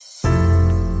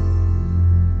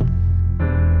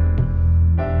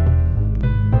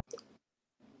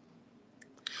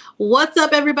What's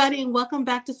up, everybody, and welcome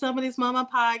back to Somebody's Mama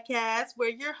podcast. We're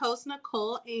your host,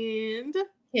 Nicole, and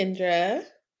Kendra.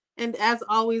 as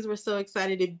always, we're so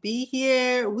excited to be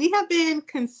here. We have been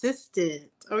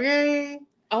consistent, okay?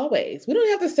 Always. We don't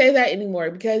have to say that anymore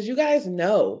because you guys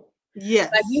know. Like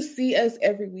you Yes, see us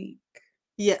every week.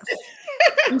 yes.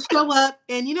 We show up,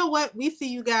 and you know what? We see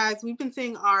you guys. We've been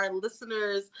seeing our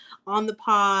listeners on the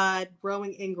pod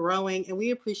growing and growing, and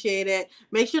we appreciate it.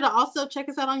 Make sure to also check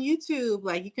us out on YouTube.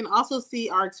 Like, you can also see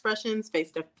our expressions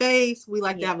face to face. We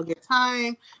like to have a good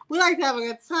time. We like to have a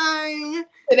good time.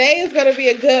 Today is going to be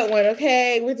a good one,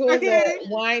 okay? We're doing the Okay.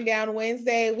 Wind Down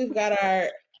Wednesday. We've got our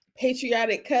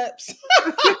patriotic cups.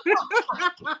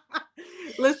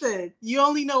 Listen, you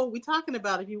only know what we're talking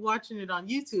about if you're watching it on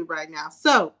YouTube right now.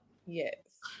 So, Yes.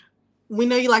 we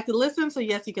know you like to listen, so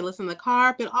yes, you can listen in the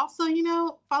car, but also,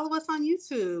 follow us on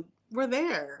YouTube. We're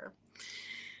there.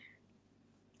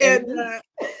 And yeah,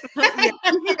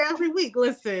 we're here every week.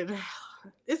 Listen,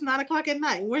 it's 9:00 at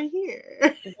night. We're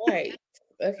here. Right.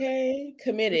 Okay.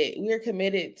 Committed. We're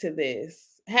committed to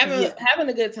this. Yes. Having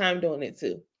a good time doing it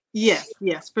too. Yes,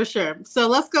 for sure. So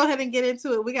let's go ahead and get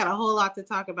into it. We got a whole lot to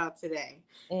talk about today.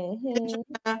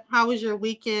 How was your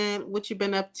weekend? What you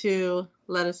been up to?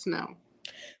 Let us know.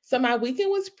 So my weekend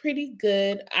was pretty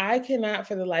good. I cannot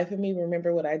for the life of me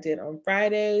remember what I did on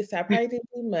Friday, so I probably didn't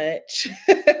do much.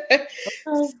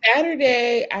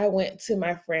 Saturday, I went to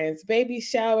my friend's baby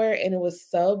shower and it was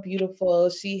so beautiful.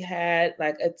 She had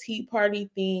like a tea party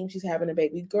theme. She's having a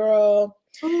baby girl.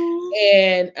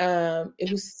 And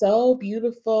it was so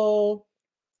beautiful.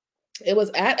 It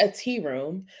was at a tea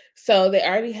room. So they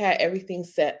already had everything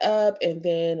set up. And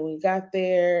then when we got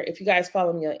there, if you guys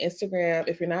follow me on Instagram,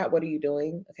 if you're not, what are you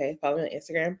doing? Okay, follow me on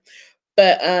Instagram.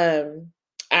 But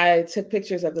I took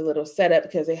pictures of the little setup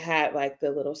because they had like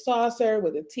the little saucer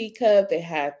with a teacup. They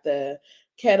had the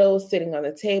kettle sitting on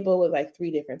the table with like 3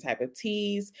 different type of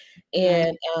teas.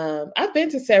 And I've been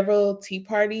to several tea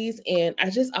parties and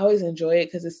I just always enjoy it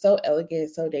because it's so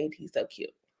elegant, so dainty, so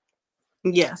cute.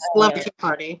 Yes, love a tea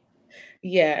party.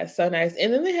 Yeah, so nice.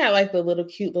 And then they had like the little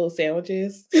cute little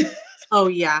sandwiches. Oh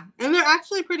yeah, and they're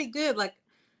actually pretty good. Like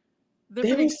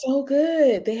They were so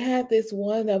good. They had this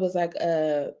one that was like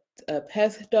a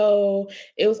pesto.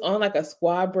 It was on like a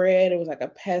squaw bread. It was like a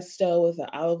pesto with an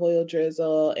olive oil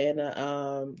drizzle and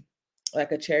a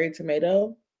like a cherry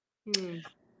tomato.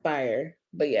 Fire.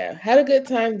 But yeah, had a good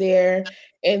time there.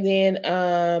 And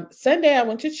then Sunday I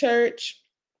went to church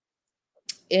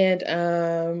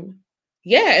and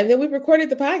yeah, and then we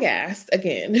recorded the podcast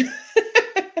again.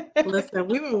 Listen,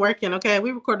 we've been working, okay?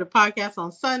 We recorded a podcast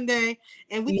on Sunday,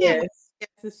 and we can't wait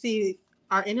to see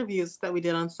our interviews that we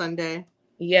did on Sunday.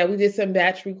 Yeah, we did some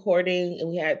batch recording,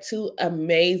 and we had 2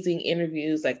 amazing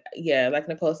interviews. Like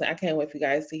Nicole said, I can't wait for you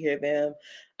guys to hear them.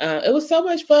 It was so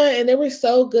much fun, and they were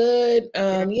so good.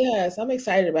 Yeah, so I'm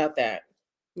excited about that.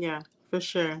 Yeah, for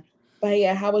sure. But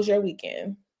yeah, how was your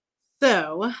weekend?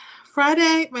 So,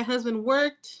 Friday, my husband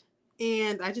worked,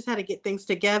 and I just had to get things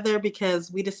together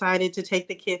because we decided to take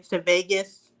the kids to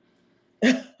Vegas.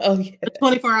 Oh, yeah.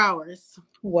 24 hours.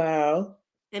 Wow.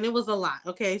 And it was a lot.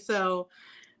 Okay, so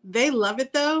they love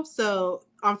it though. So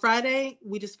on Friday,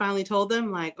 we just finally told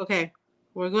them, like, okay,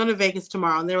 we're going to Vegas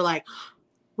tomorrow. And they were like,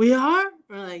 we are?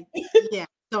 We're like, yeah.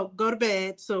 So go to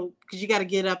bed. So, because you got to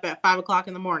get up at 5:00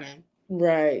 in the morning.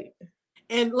 Right.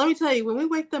 And let me tell you, when we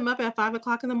wake them up at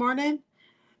 5:00 in the morning,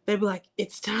 they'd be like,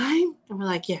 it's time. And we're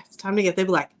like, yeah, it's time to get. They'd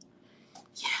be like,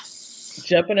 yes.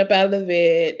 Jumping up out of the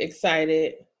bed,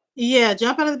 excited. Yeah,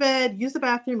 jump out of the bed, use the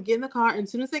bathroom, get in the car. And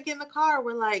as soon as they get in the car,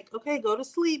 we're like, okay, go to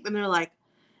sleep. And they're like,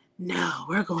 no,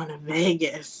 we're going to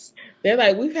Vegas. They're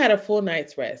like, we've had a full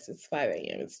night's rest. It's 5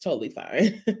 a.m. It's totally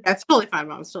fine. That's totally fine,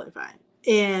 Mom. It's totally fine.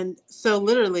 And so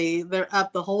literally they're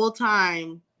up the whole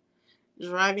time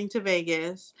driving to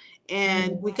Vegas.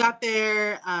 And we got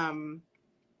there.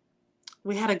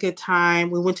 We had a good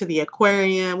time. We went to the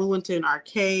aquarium. We went to an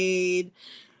arcade.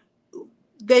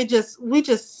 We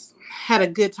just had a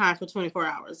good time for 24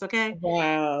 hours. Okay.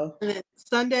 Wow. And then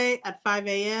Sunday at 5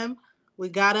 a.m., we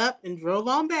got up and drove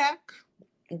on back.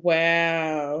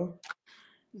 Wow.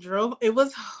 It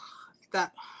was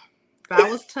that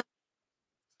was tough.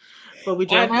 But we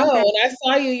drove I know. When I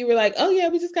saw you, you were like, oh yeah,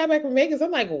 we just got back from Vegas. I'm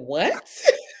like, what?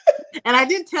 And I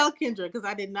didn't tell Kendra because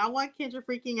I did not want Kendra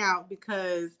freaking out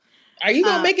because are you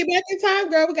gonna make it back in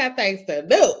time, girl? We got things to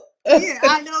do. Yeah,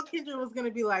 I know Kendra was gonna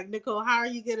be like, Nicole, how are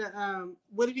you gonna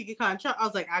what if you get caught in trouble? I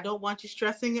was like, I don't want you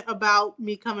stressing about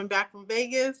me coming back from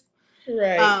Vegas.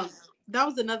 Right. That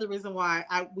was another reason why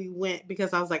we went,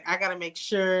 because I was like, I gotta make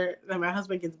sure that my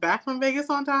husband gets back from Vegas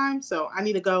on time. So I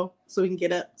need to go so we can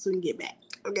get up, so we can get back.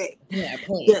 Okay. Yeah,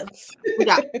 Yes. We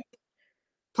got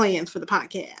plans for the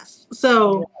podcast.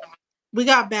 So we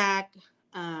got back,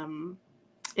 and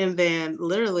then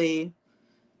literally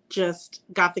just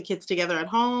got the kids together at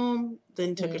home,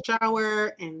 then took a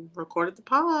shower and recorded the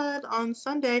pod on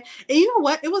Sunday. And you know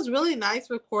what? It was really nice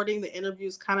recording the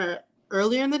interviews kind of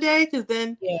earlier in the day, because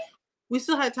then we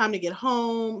still had time to get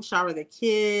home, shower the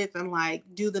kids, and like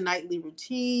do the nightly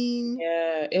routine.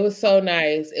 Yeah, it was so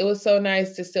nice. It was so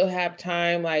nice to still have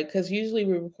time, like, because usually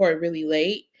we record really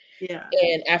late. Yeah.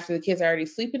 And after the kids are already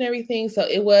sleep and everything. So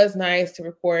it was nice to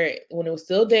record when it was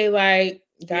still daylight,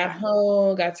 got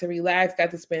home, got to relax,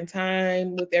 got to spend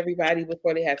time with everybody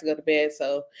before they had to go to bed.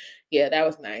 So yeah, that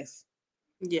was nice.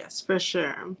 Yes, for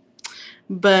sure.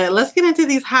 But let's get into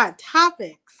these hot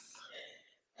topics.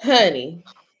 Honey.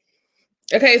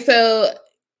 Okay, so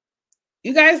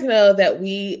you guys know that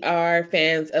we are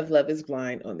fans of Love is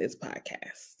Blind on this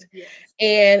podcast. Yes.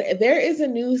 And there is a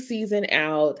new season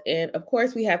out. And of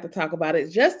course, we have to talk about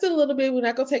it just a little bit. We're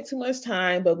not going to take too much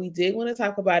time, but we did want to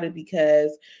talk about it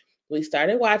because we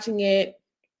started watching it.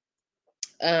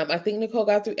 I think Nicole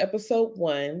got through episode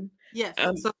 1. Yes.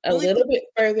 I'm a little bit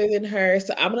further than her.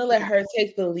 So I'm going to let her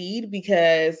take the lead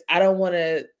because I don't want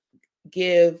to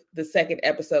give the second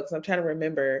episode because I'm trying to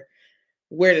remember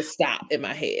where to stop in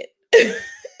my head.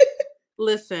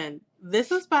 Listen,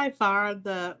 this is by far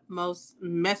the most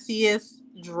messiest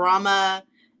drama,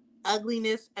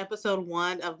 ugliness episode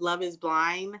 1 of Love is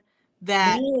Blind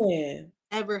that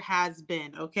ever has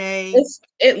been. Okay.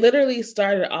 It literally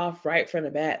started off right from the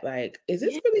bat. Like, is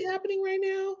this really happening right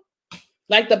now?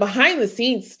 Like the behind the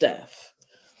scenes stuff.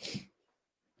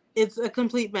 It's a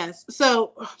complete mess.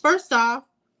 So first off,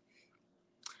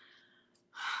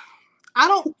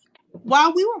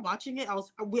 while we were watching it,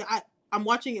 I'm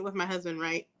watching it with my husband,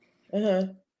 right?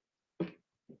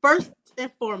 First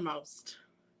and foremost,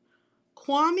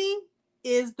 Kwame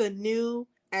is the new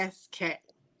SK.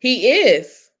 He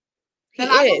is.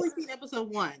 I've only seen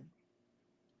episode 1.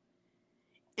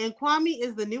 And Kwame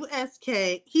is the new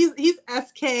SK. He's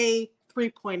SK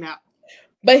 3.0.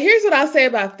 But here's what I'll say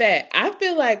about that. I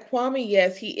feel like Kwame,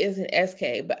 yes, he is an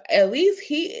SK, but at least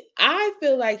I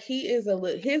feel like his is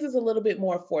a little bit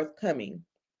more forthcoming.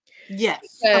 Yes.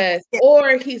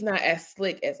 Or he's not as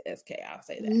slick as SK, I'll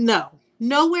say that. No.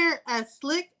 Nowhere as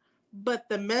slick, but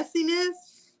the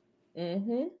messiness.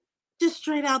 Just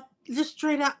straight out.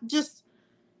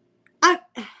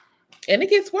 And it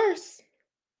gets worse.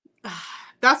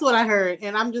 That's what I heard.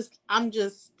 And I'm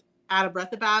just out of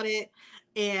breath about it.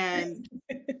 And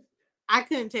I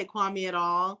couldn't take Kwame at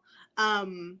all.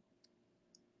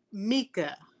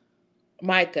 Micah.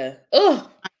 Ugh.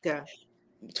 Micah.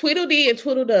 Tweedledee and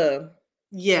Tweedledum.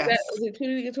 Yes. Is it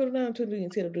Tweedledee and Tweedledum? Tweedledee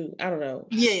and Tweedledoo? I don't know.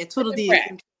 Yeah, Tweedledee.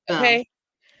 Okay.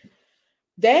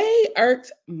 They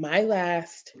irked my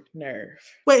last nerve.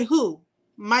 Wait, who?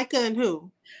 Micah and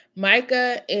who?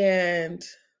 Micah and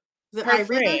her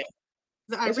friend.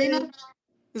 Is it Irina?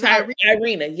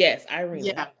 Irina, yes,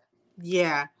 Irina.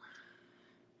 Yeah.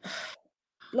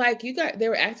 Like they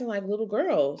were acting like little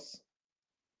girls.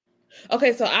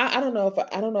 Okay, so I don't know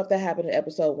if that happened in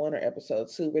episode 1 or episode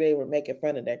 2 where they were making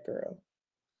fun of that girl.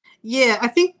 Yeah, I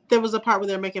think there was a part where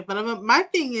they're making fun of him. My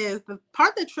thing is, the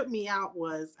part that tripped me out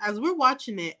was, as we're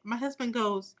watching it, my husband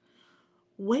goes,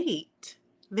 "Wait,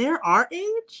 they're our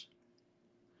age?"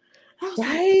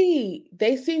 Right.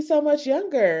 They seem so much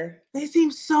younger.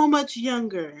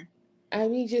 I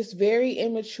mean, just very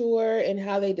immature in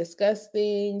how they discuss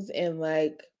things, and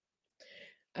like,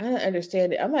 I don't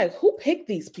understand it. I'm like, who picked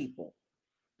these people?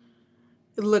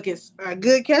 Look, it's a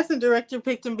good casting director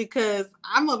picked him, because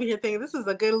I'm over here thinking this is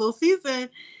a good little season.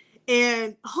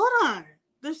 And hold on,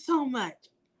 there's so much.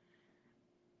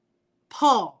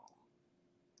 Paul.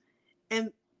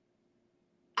 And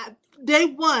day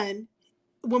 1,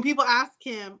 when people ask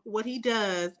him what he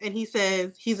does, and he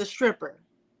says he's a stripper.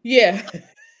 Yeah.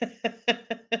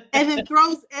 And then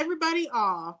throws everybody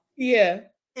off. Yeah.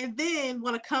 And then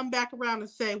want to come back around and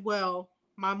say, well,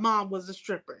 my mom was a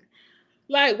stripper.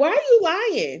 Like, why are you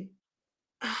lying?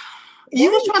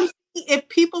 You were trying to see if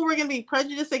people were going to be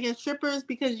prejudiced against strippers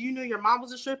because you knew your mom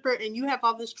was a stripper and you have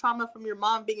all this trauma from your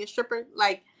mom being a stripper.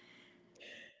 Like,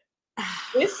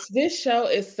 this show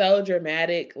is so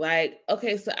dramatic. Like,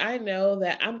 okay, so I know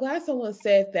that I'm glad someone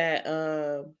said that.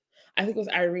 I think it was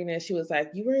Irina. She was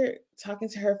like, you were talking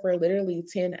to her for literally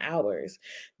 10 hours.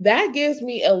 That gives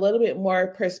me a little bit more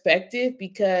perspective,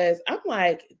 because I'm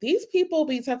like, these people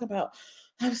be talking about,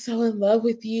 I'm so in love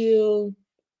with you.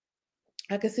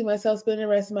 I can see myself spending the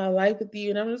rest of my life with you.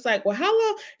 And I'm just like, well, how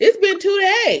long? It's been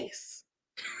 2 days.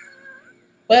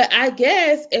 But I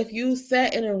guess if you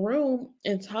sat in a room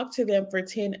and talked to them for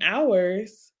 10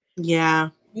 hours. Yeah.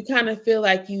 you kind of feel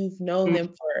like you've known them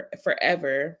for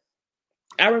forever.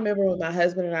 I remember when my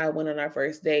husband and I went on our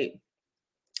first date,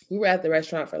 we were at the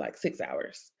restaurant for like 6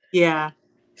 hours. Yeah.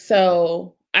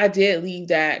 So I did leave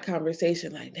that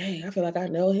conversation like, dang, I feel like I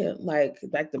know him like the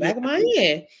back of my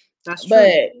hand. That's true.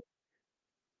 But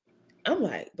I'm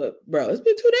like, but bro, it's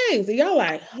been 2 days. And y'all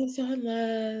like, I'm so in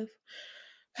love.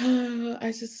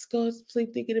 I just go to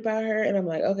sleep thinking about her. And I'm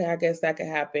like, okay, I guess that could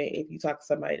happen if you talk to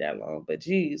somebody that long. But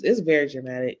geez, it's very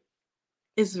dramatic.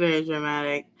 It's very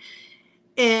dramatic.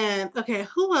 And okay,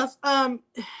 who else? Oh,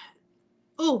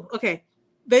 okay.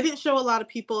 They didn't show a lot of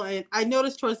people, and I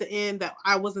noticed towards the end that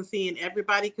I wasn't seeing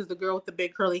everybody because the girl with the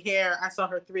big curly hair, I saw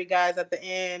her 3 guys at the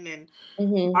end and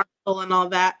Marshall and all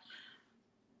that.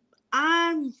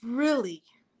 I'm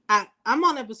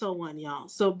on episode 1, y'all,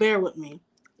 so bear with me.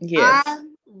 Yes.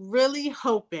 I'm really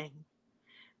hoping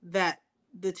that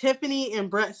the Tiffany and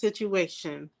Brett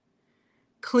situation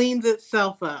cleans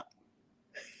itself up.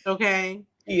 Okay?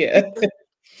 Yeah.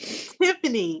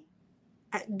 Tiffany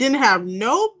didn't have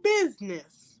no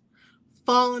business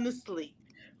falling asleep.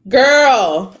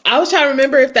 Girl, I was trying to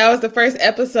remember if that was the first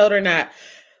episode or not.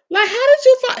 Like, how did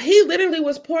you fall? He literally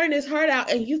was pouring his heart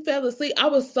out and you fell asleep. I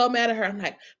was so mad at her. I'm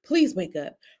like, please wake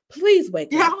up. Please wake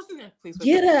up. Yeah, I was in there. Please wake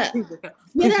Get up.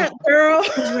 Get up, girl.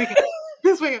 Please wake up.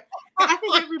 Please wake up. I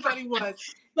think everybody was.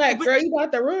 Like, girl, you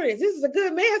about to ruin this. This is a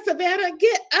good man, Savannah.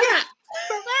 Get up.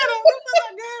 Savannah, this is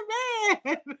a good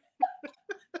man.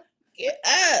 Get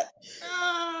up.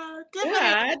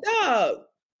 God, dog.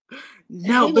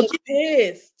 No, he but was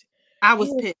pissed. I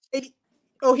was pissed.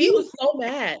 Oh, he was so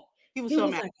mad. He was so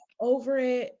mad. Like, over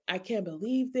it. I can't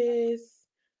believe this.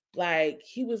 Like,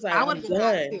 he was like, I would have been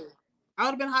hot too. I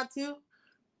would have been hot too.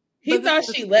 He thought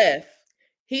she left.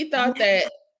 He thought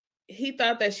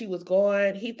that she was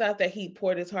gone. He thought that he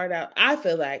poured his heart out. I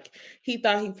feel like he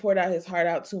thought he poured out his heart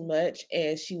out too much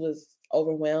and she was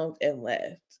overwhelmed and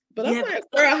left. But I'm like,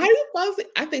 girl, how do you fall asleep?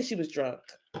 I think she was drunk.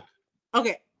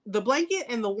 Okay. The blanket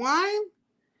and the wine?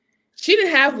 She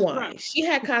didn't have wine. Drunk. She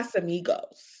had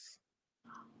Casamigos.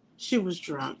 She was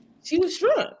drunk. She was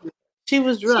drunk. She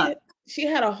was drunk. She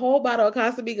had a whole bottle of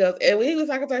Casamigos. And when he was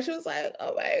talking to her, she was like,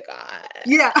 oh my God.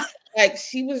 Yeah. Like,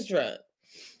 she was drunk.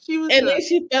 She was and drunk. Then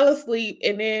she fell asleep.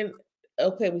 And then,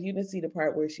 okay, well, you didn't see the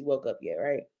part where she woke up yet,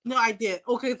 right? No, I did.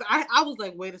 Okay, so I was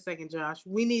like, wait a second, Josh.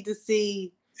 We need to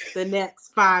see the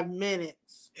next 5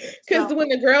 minutes. Because when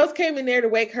the girls came in there to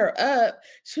wake her up,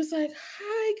 she was like,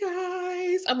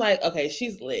 hi, guys. I'm like, okay,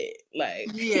 she's lit. Like,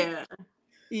 yeah.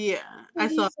 I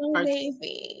saw so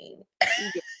amazing.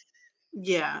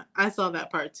 Yeah, I saw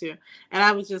that part too. And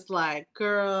I was just like,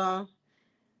 girl,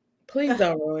 please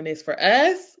don't ruin this for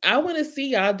us. I want to see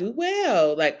y'all do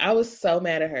well. Like, I was so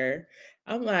mad at her.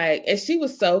 I'm like, and she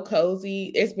was so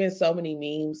cozy. There's been so many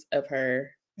memes of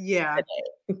her. Yeah.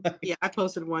 Yeah, I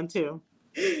posted one too.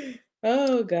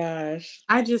 Oh gosh.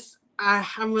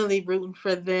 I'm really rooting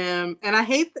for them. And I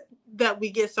hate that we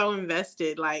get so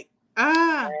invested. Like,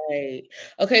 Right.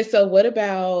 Okay, so what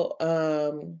about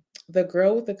the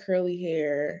girl with the curly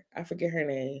hair? I forget her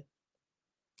name.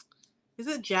 Is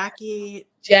it Jackie?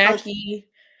 Jackie.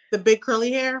 The big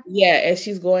curly hair? Yeah, and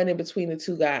she's going in between the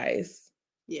 2 guys.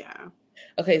 Yeah.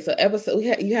 Okay, so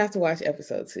you have to watch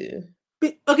episode 2.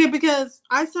 Okay, because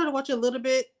I started watching a little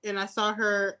bit and I saw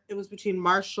her, it was between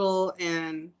Marshall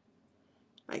and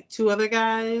like 2 other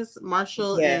guys.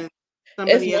 Marshall and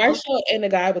somebody else. It's Marshall and the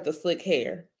guy with the slick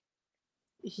hair.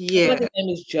 Yeah. I feel like his name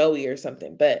is Joey or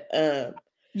something, but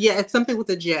yeah, it's something with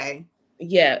a J.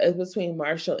 Yeah, it's between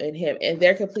Marshall and him, and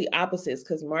they're complete opposites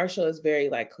because Marshall is very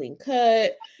like clean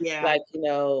cut, like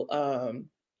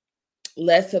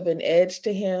less of an edge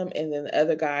to him, and then the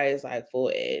other guy is like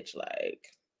full edge, like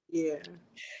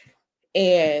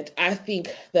And I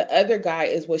think the other guy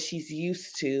is what she's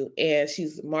used to, and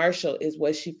Marshall is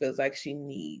what she feels like she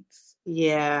needs.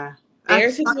 Yeah.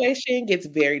 Their situation gets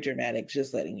very dramatic,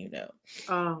 just letting you know.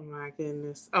 Oh my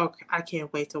goodness. Okay, I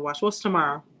can't wait to watch. What's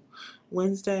tomorrow?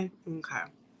 Wednesday? Okay.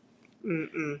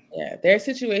 Yeah, their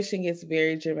situation gets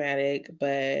very dramatic,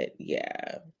 but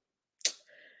yeah.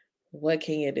 What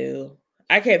can you do?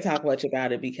 I can't talk much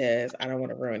about it because I don't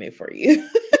want to ruin it for you.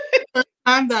 First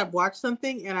time that I've watched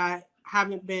something and I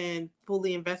haven't been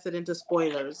fully invested into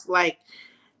spoilers. Like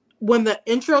when the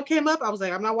intro came up, I was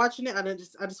like, I'm not watching it. I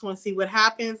just want to see what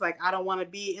happens. Like, I don't want to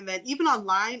be. And then even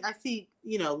online, I see,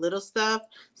 little stuff,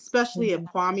 especially of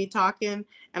Kwame talking.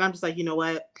 And I'm just like, you know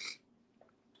what?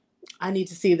 I need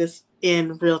to see this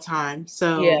in real time.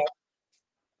 So yeah.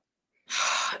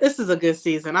 This is a good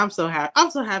season. I'm so happy. I'm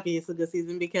so happy it's a good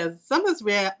season because some of this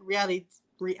reality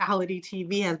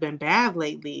TV has been bad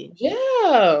lately.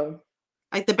 Yeah.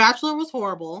 Like The Bachelor was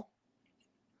horrible.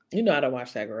 You know I don't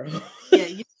watch that, girl. Yeah,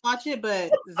 you watch it,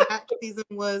 but Zach season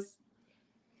was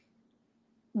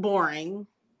boring.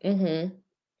 Mm-hmm.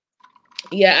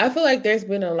 Yeah, I feel like there's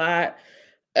been a lot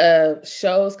of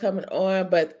shows coming on,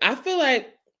 but I feel like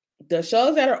the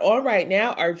shows that are on right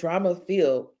now are drama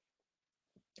filled.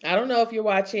 I don't know if you're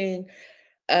watching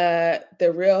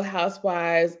The Real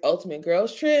Housewives Ultimate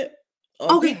Girls Trip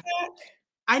on Okay, Peacock.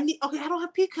 I don't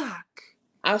have Peacock.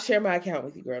 I'll share my account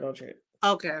with you, girl. Don't trip.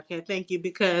 Okay, thank you,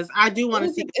 because I do want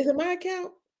to see. Is it my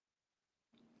account?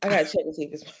 I gotta check and see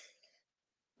if it's I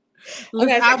Listen,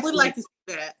 gotta I check would and like see. to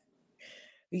see that.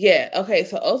 Yeah, okay.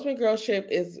 So Ultimate Girls Trip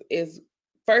is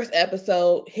first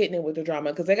episode hitting it with the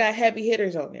drama because they got heavy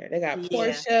hitters on there. They got Yeah.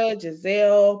 Portia,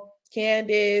 Giselle,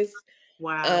 Candace.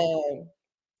 Wow. Um,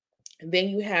 then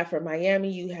you have from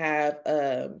Miami, you have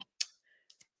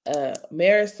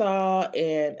Marisol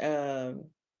and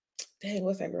dang,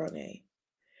 what's that girl name?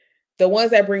 The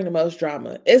ones that bring the most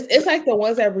drama. It's like the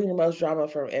ones that bring the most drama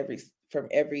from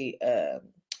every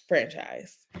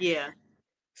franchise. Yeah.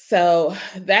 So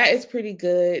that is pretty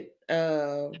good.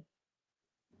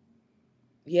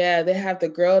 Yeah, they have the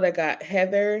girl that got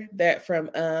Heather that from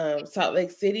Salt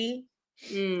Lake City,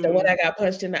 the one that got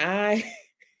punched in the eye.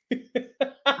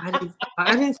 I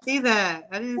didn't see that.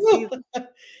 I didn't see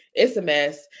that. It's a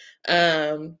mess.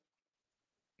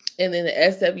 And then the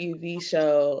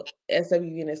SWV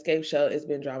and Escape show has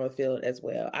been drama filled as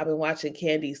well. I've been watching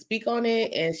Candy speak on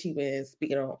it, and she's been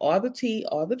speaking on all the tea,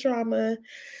 all the drama.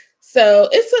 So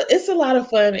it's a lot of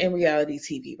fun in reality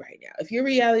TV right now. If you're a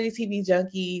reality TV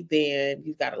junkie, then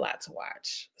you've got a lot to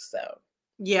watch. So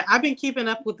Yeah, I've been keeping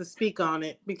up with the speak on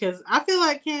it because I feel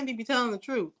like Candy be telling the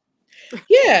truth.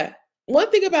 yeah,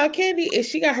 one thing about Candy is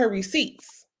she got her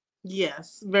receipts.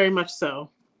 Yes, very much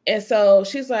so. And so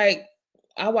she's like,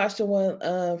 I watched the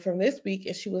one from this week,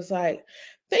 and she was like,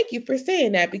 "Thank you for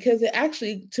saying that because it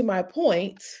actually, to my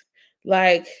point,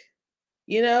 like."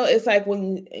 It's like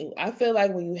I feel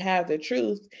like when you have the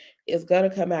truth, it's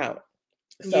gonna come out.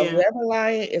 So Yeah. whoever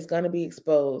lying is gonna be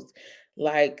exposed.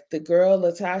 Like the girl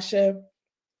Latasha,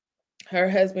 her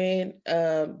husband,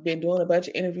 been doing a bunch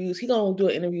of interviews. He gonna do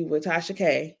an interview with Tasha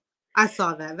K. I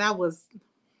saw that. That was,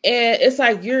 and it's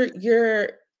like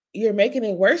you're making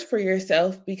it worse for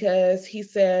yourself because he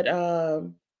said,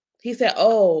 oh,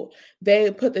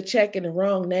 they put the check in the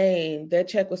wrong name. That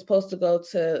check was supposed to go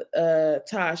to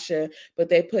Tasha, but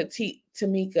they put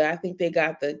Tamika. I think they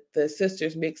got the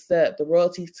sisters mixed up. The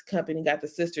royalty company got the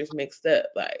sisters mixed up.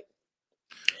 Like,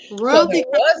 so there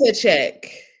was a check.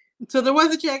 So there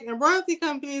was a check, and royalty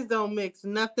companies don't mix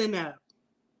nothing up.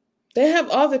 They have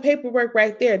all the paperwork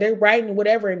right there. They're writing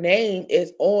whatever name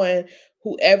is on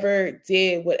whoever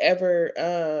did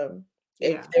whatever.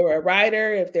 If they were a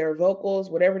writer, if they're vocals,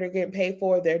 whatever they're getting paid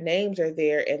for, their names are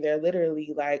there, and they're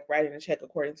literally like writing a check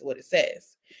according to what it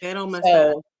says. They don't mess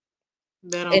up.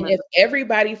 And if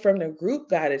everybody from the group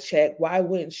got a check, why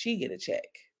wouldn't she get a check?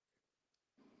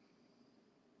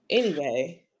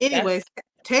 Anyways,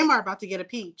 Tamar about to get a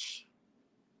peach.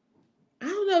 I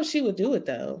don't know if she would do it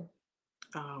though.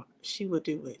 Oh, she would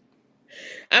do it.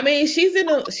 I mean, she's in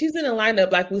a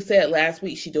lineup, like we said last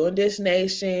week. She's doing Dish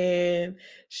Nation.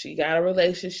 She got a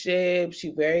relationship. She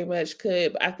very much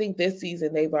could. But I think this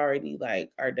season they've already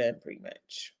are done pretty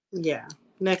much. Yeah,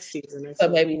 next season.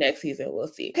 Maybe next season we'll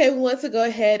see. Okay, we want to go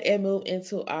ahead and move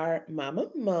into our mama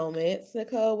moments.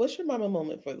 Nicole, what's your mama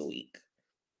moment for the week?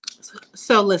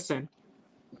 So listen,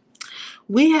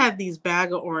 we had these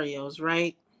bag of Oreos,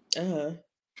 right? Uh-huh.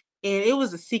 And it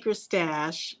was a secret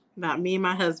stash that me and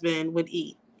my husband would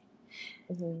eat.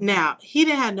 Mm-hmm. Now, he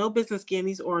didn't have no business getting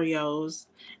these Oreos.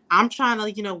 I'm trying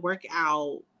to, work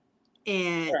out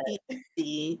and eat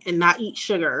healthy and not eat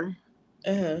sugar.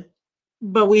 Uh-huh.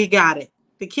 But we got it.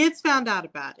 The kids found out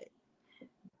about it.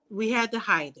 We had to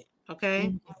hide it, okay?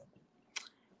 Mm-hmm.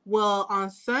 Well,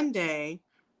 on Sunday,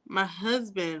 my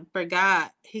husband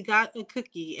forgot. He got a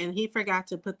cookie and he forgot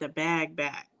to put the bag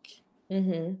back.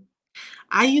 Mm-hmm.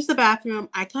 I use the bathroom.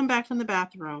 I come back from the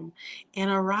bathroom, and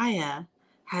Araya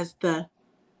has a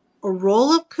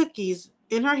roll of cookies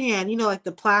in her hand. Like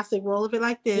the plastic roll of it,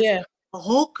 like this. Yeah. A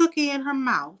whole cookie in her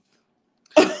mouth.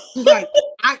 She's like,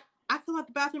 I come out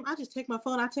the bathroom. I just take my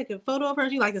phone. I take a photo of her.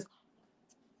 She's like this.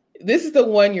 This is the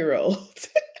 1-year-old.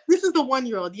 This is the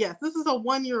 1-year-old. Yes, this is a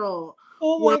 1-year-old.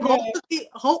 Oh my God.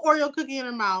 Whole Oreo cookie in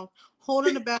her mouth,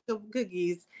 holding a bag of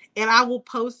cookies, and I will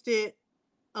post it.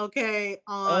 Okay.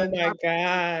 Oh my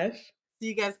gosh. So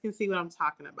you guys can see what I'm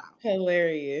talking about.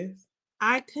 Hilarious.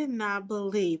 I could not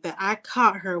believe that I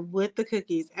caught her with the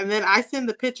cookies. And then I send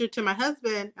the picture to my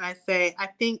husband and I say, I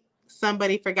think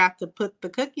somebody forgot to put the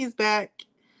cookies back.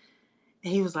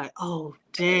 And he was like, oh,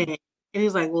 dang. And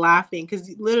he's like laughing because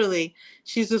literally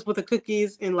she's just with the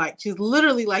cookies and like she's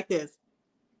literally like this.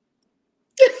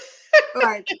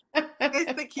 Like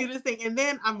it's the cutest thing. And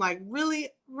then I'm like, really,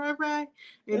 Rai?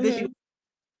 And then she Mhm.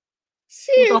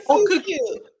 She with a is whole so cookie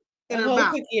cute. in A her whole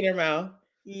mouth. cookie in her mouth.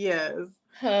 Yes.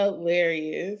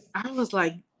 Hilarious. I was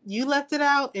like, you left it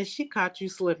out and she caught you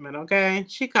slipping, okay?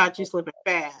 She caught you slipping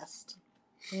fast.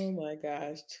 Oh my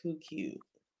gosh, too cute.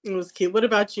 It was cute. What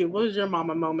about you? What was your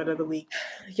mama moment of the week?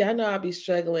 Y'all know I'll be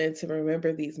struggling to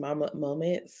remember these mama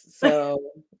moments. So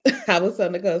I was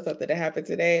on the go something that happened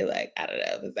today. Like, I don't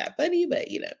know if it's that funny,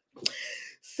 but you know.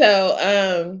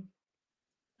 So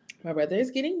my brother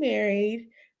is getting married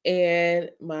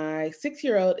and my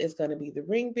 6-year-old is going to be the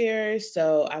ring bearer.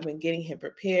 So I've been getting him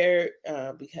prepared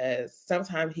because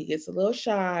sometimes he gets a little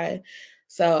shy.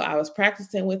 So I was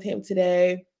practicing with him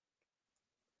today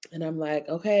and I'm like,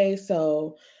 okay,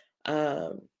 so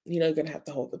you're gonna have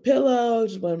to hold the pillow.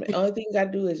 Just one only thing you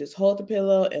gotta do is just hold the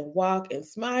pillow and walk and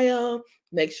smile.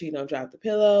 Make sure you don't drop the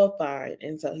pillow. Fine.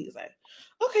 And so he's like,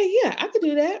 okay, yeah, I could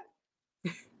do that.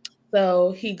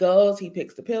 So he goes, he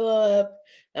picks the pillow up.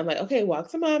 I'm like, okay, walk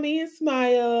to mommy and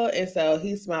smile. And so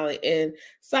he's smiling. And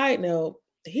side note,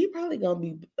 he probably gonna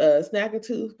be snacking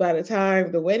tooth by the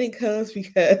time the wedding comes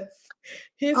because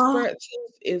his Oh, front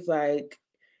tooth is like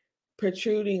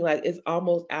protruding, like it's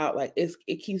almost out, like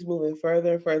it keeps moving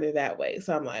further and further that way.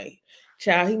 So I'm like,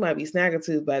 child, he might be snagging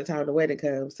tooth by the time the wedding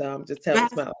comes. So I'm just telling him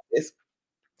to that's smile like this.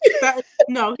 that.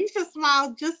 No, he should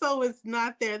smile just so it's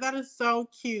not there. That is so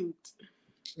cute.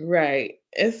 Right.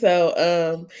 And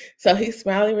so he's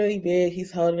smiling really big,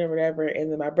 he's holding it or whatever.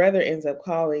 And then my brother ends up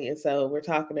calling. And so we're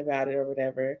talking about it or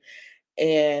whatever.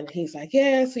 And he's like,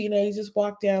 yeah, so you just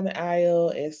walk down the aisle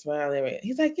and smile.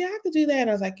 He's like, yeah, I could do that.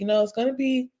 And I was like, it's gonna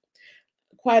be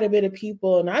quite a bit of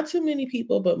people, not too many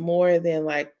people, but more than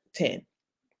like 10.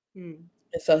 Hmm.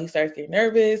 And so he starts getting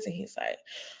nervous and he's like,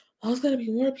 oh, it's gonna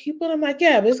be more people. And I'm like,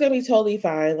 yeah, but it's gonna be totally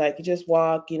fine. Like you just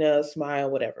walk,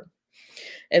 smile, whatever.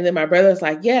 And then my brother's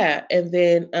like, yeah. And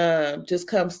then just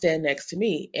come stand next to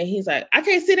me. And he's like, I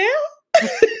can't sit down.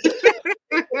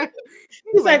 He's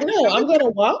He's like, like, no, I'm gonna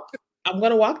walk. I'm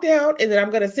gonna walk down and then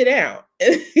I'm gonna sit down.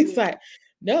 And he's yeah. like,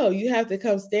 no, you have to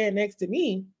come stand next to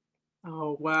me.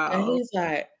 Oh And wow. he's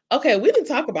like, okay, we didn't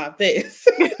talk about this.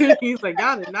 He's like,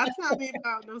 y'all did not tell me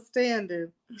about no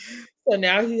standing. So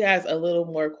now he has a little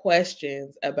more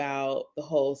questions about the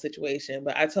whole situation.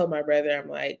 But I told my brother, I'm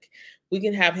like, we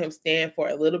can have him stand for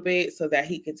a little bit so that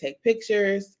he can take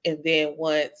pictures. And then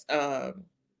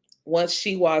once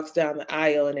she walks down the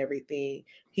aisle and everything,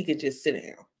 he can just sit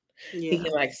down. He Yeah.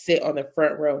 can like sit on the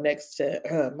front row next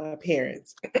to my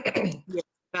parents. Yeah.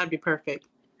 That'd be perfect.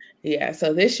 Yeah,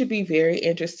 so this should be very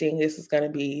interesting. This is going to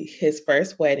be his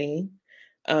first wedding.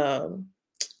 Um,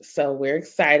 so we're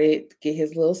excited to get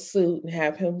his little suit and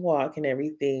have him walk and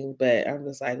everything. But I'm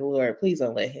just like, Lord, please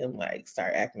don't let him like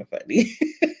start acting funny.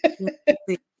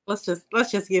 Yeah. Let's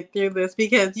just get through this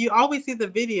because you always see the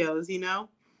videos.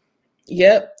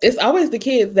 Yep. It's always the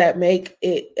kids that make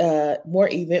it more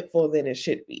eventful than it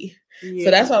should be. So Yeah.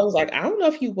 that's why I was like, I don't know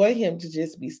if you want him to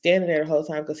just be standing there the whole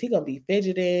time because he's gonna be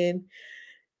fidgeting,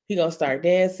 he gonna start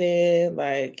dancing,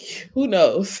 like who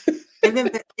knows? And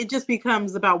then it just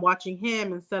becomes about watching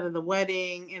him instead of the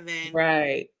wedding, and then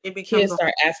Right. it becomes Kids a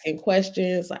start asking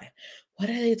questions like, what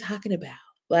are they talking about?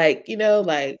 Like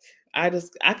I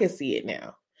can see it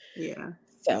now. yeah.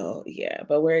 So yeah,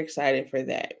 but we're excited for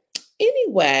that.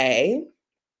 Anyway,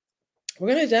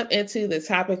 we're gonna jump into the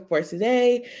topic for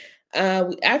today.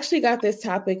 We actually got this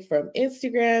topic from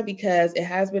Instagram because it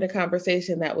has been a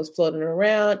conversation that was floating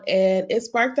around and it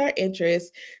sparked our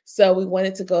interest. So we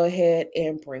wanted to go ahead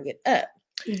and bring it up.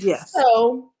 Yes.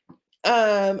 So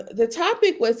the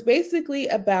topic was basically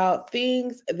about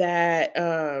things that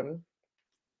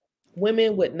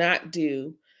women would not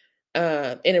do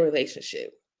in a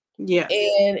relationship. Yes.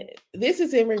 And this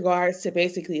is in regards to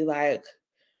basically like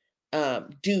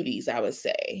duties, I would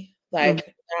say. Mhm.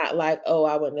 Like not like, oh,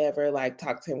 I would never like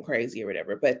talk to him crazy or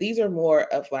whatever, but these are more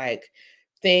of like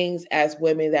things as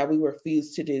women that we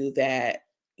refuse to do that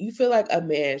you feel like a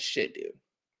man should do.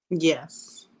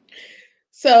 Yes.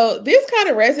 So this kind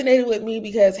of resonated with me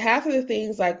because half of the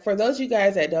things, like for those of you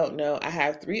guys that don't know, I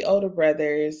have 3 older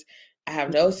brothers. I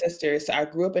have no sisters. So I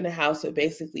grew up in a house with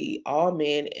basically all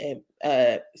men. And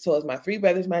so it was my 3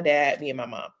 brothers, my dad, me, and my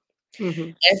mom. Hmm.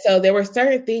 And so there were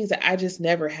certain things that I just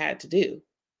never had to do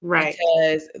Right.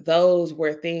 because those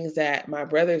were things that my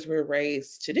brothers were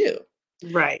raised to do.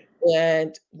 Right.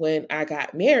 And when I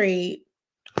got married,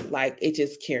 like it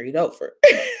just carried over.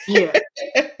 Yeah.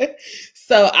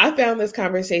 So I found this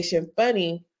conversation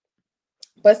funny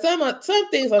But some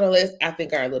things on the list I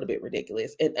think are a little bit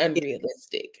ridiculous and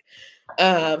unrealistic.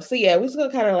 So yeah, we're just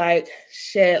gonna kind of like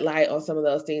shed light on some of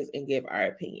those things and give our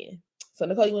opinion. So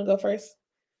Nicole, you want to go first?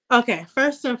 Okay,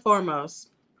 first and foremost,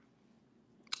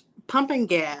 pumping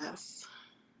gas.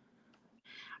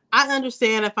 I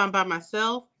understand if I'm by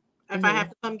myself, if I have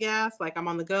to pump gas, like I'm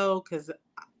on the go, because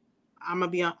I'm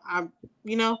gonna be on.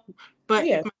 You know. But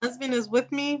Yeah, if my husband is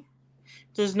with me,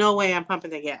 there's no way I'm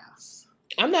pumping the gas.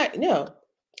 I'm not. No,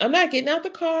 I'm not getting out the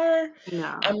car.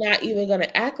 No, I'm not even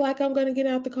gonna act like I'm gonna get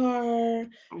out the car.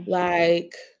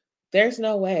 Like, there's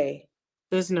no way.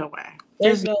 there's no way.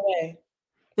 There's no way.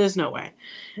 There's no way.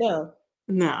 No.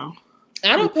 No.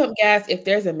 I don't pump gas if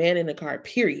there's a man in the car,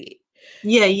 period.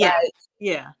 Yeah, Like,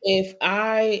 yeah. if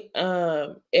I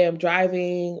am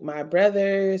driving my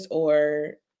brothers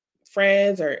or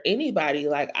friends or anybody,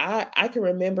 like I can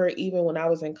remember even when I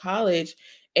was in college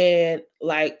and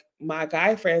like my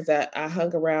guy friends that I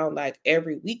hung around like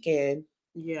every weekend.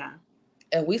 Yeah.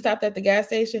 And we stopped at the gas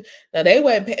station. Now they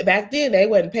wasn't back then. They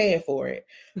wasn't paying for it,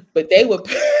 but they would.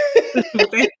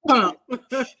 But they pump.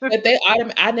 But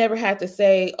I never had to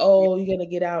say, "Oh, you're gonna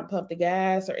get out and pump the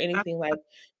gas" or anything. Like,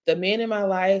 the men in my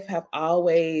life have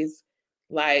always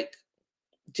like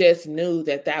just knew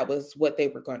that that was what they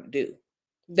were going to do.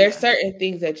 There's certain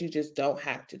things that you just don't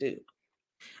have to do.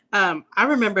 I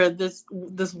remember this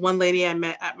one lady I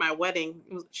met at my wedding.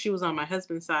 She was on my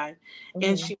husband's side,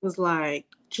 and she was like,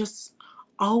 "Just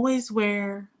always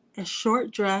wear a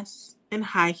short dress and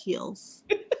high heels,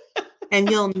 and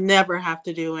you'll never have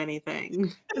to do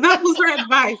anything." That was her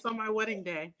advice on my wedding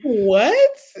day.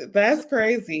 What? That's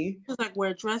crazy. She was like,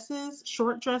 "Wear dresses,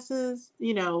 short dresses,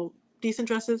 decent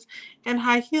dresses, and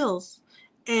high heels,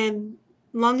 and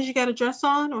long as you got a dress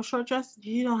on or short dress,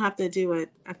 you don't have to do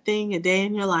a thing a day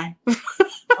in your life."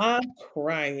 I'm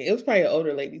crying. It was probably an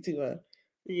older lady too, huh?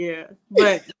 Yeah,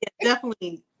 but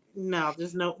definitely no.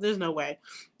 There's no way.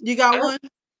 You got one?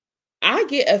 I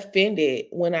get offended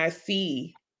when I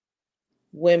see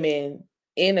women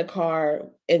in a car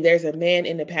and there's a man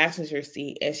in the passenger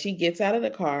seat and she gets out of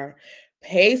the car,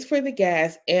 pays for the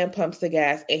gas and pumps the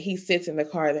gas, and he sits in the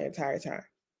car the entire time.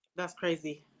 That's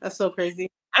crazy. That's so crazy.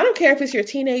 I don't care if it's your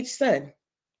teenage son.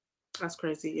 That's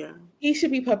crazy. Yeah. He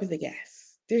should be pumping the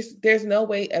gas. There's no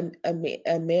way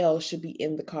a male should be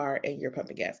in the car and you're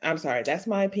pumping gas. I'm sorry, that's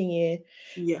my opinion.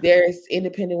 Yeah. There's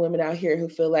independent women out here who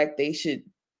feel like they should,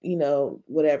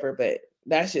 whatever, but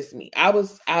that's just me. I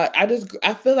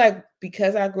feel like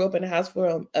because I grew up in a house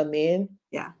full of men,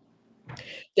 Yeah.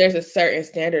 there's a certain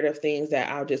standard of things that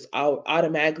I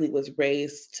automatically was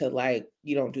raised to like,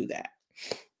 you don't do that.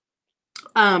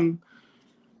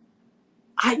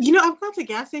 I've gone to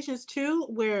gas stations too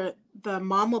where the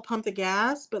mom will pump the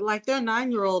gas, but like their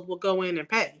 9-year-old will go in and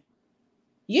pay.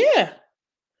 Yeah.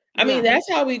 I mean, that's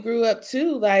how we grew up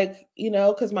too. Like,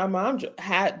 because my mom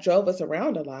drove us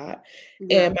around a lot,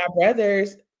 and my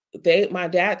brothers, my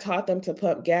dad taught them to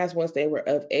pump gas once they were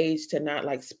of age to not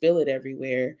like spill it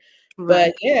everywhere.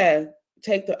 Right. But yeah,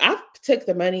 I took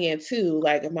the money in too.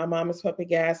 Like, if my mom is pumping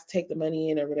gas, take the money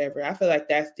in or whatever. I feel like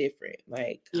that's different.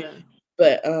 Like, Yeah.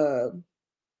 but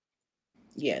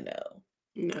yeah, no.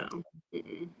 No.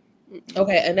 Mm-mm. Mm-mm.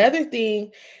 Okay, another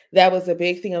thing that was a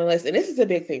big thing on the list, and this is a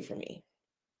big thing for me.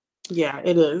 Yeah,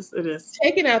 it is. It is.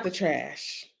 Taking out the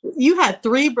trash. You had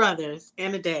 3 brothers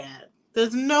and a dad.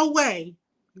 There's no way.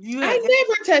 I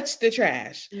never touched the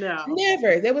trash. No.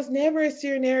 Never. There was never a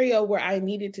scenario where I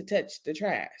needed to touch the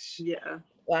trash. Yeah.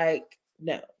 Like,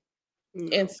 no.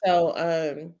 And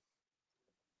so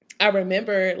I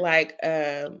remember like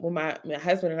when my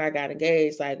husband and I got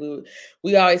engaged, like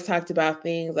we always talked about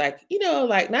things like,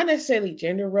 like not necessarily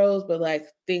gender roles, but like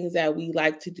things that we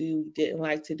like to do, didn't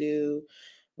like to do,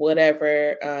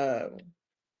 whatever.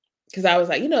 Because I was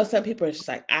like, some people are just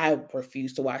like, I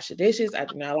refuse to wash the dishes. I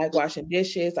do not like washing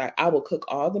dishes. I will cook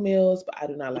all the meals, but I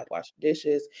do not like washing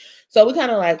dishes. So we kind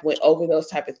of like went over those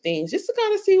type of things just to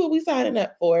kind of see what we signing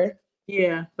up for.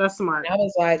 Yeah, that's smart. And I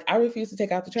was like, I refuse to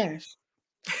take out the trash.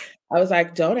 I was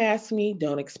like, don't ask me,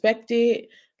 don't expect it.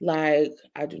 Like,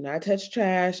 I do not touch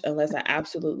trash unless I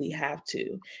absolutely have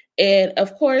to. And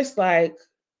of course, like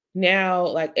now,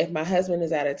 like if my husband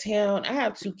is out of town, I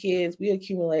have 2 kids, we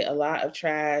accumulate a lot of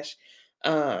trash.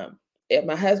 If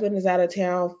my husband is out of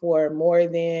town for more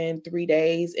than 3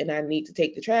 days and I need to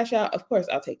take the trash out, of course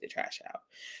I'll take the trash out.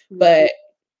 But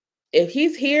if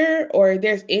he's here or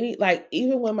there's any, like,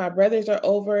 even when my brothers are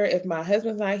over, if my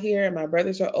husband's not here and my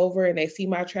brothers are over and they see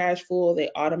my trash full, they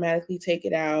automatically take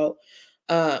it out.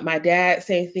 My dad,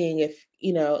 same thing. If,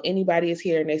 anybody is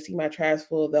here and they see my trash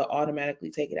full, they'll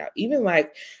automatically take it out. Even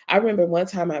like, I remember one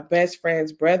time my best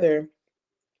friend's brother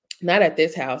Not at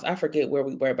this house. I forget where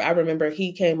we were, but I remember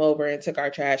he came over and took our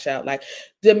trash out. Like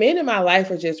the men in my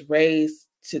life are just raised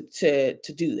to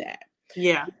do that.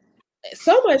 Yeah.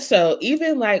 So much so,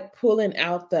 even like pulling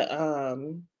out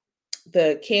the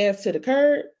cans to the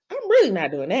curb, I'm really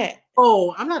not doing that.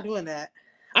 Oh, I'm not doing that.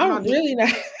 I'm I'm not doing really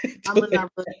not I'm really doing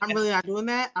not I'm really not doing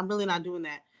that. I'm really not doing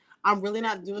that. I'm really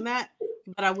not doing that.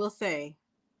 But I will say,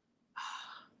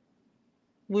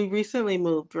 we recently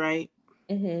moved, right?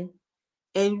 Mhm.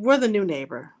 And we're the new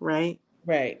neighbor, right?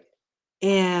 Right.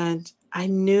 And I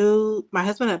knew my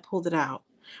husband had pulled it out,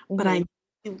 but I Mhm.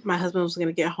 knew my husband was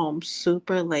gonna get home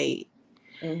super late.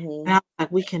 And I Mhm. was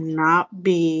like, we cannot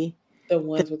be The the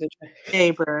ones with the trash.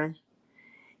 neighbor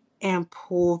and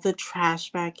pull the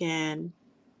trash back in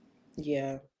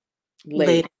Yeah.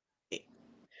 late. Late.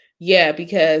 Yeah,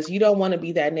 because you don't wanna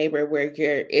be that neighbor where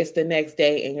it's the next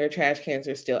day and your trash cans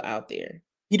are still out there.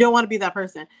 You don't want to be that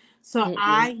person. So Mm-mm.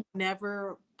 I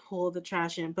never pull the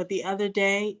trash in. But the other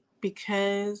day,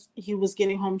 because he was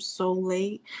getting home so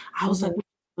late, I was like, Mhm. we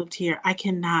moved here. I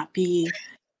cannot be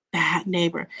that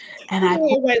neighbor. And You I know,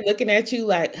 pulled, everybody looking at you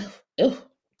like, "Oh,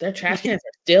 their trash cans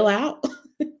are still out?"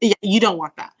 yeah, you don't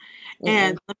want that. Mm-mm.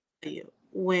 And let me tell you,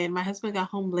 when my husband got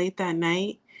home late that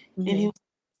night, and he Mhm.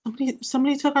 was,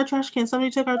 somebody took our trash can,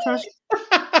 somebody took our trash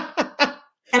can.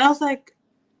 And I was like,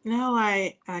 no,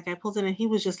 I pulled it, and he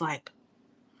was just like,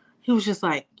 you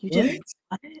did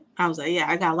What? what? I was like, yeah,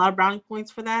 I got a lot of brownie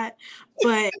points for that.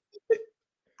 But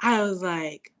I was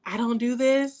like, I don't do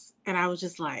this. And I was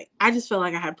just like, I just felt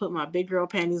like I had put my big girl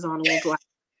panties on and was like,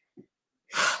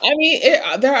 I mean,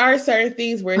 there are certain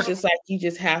things where it's just like you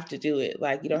just have to do it.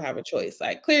 Like you don't have a choice.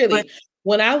 Like but clearly,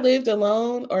 when I lived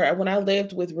alone or when I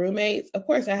lived with roommates, of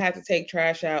course I had to take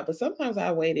trash out. But sometimes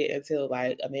I waited until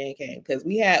like a man came because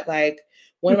we had like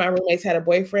one of my roommates had a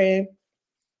boyfriend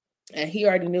and he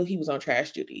already knew he was on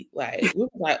trash duty. Like we were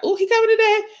like, "Oh, he coming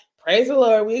today? Praise the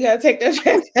Lord! We gotta take that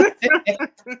trash out."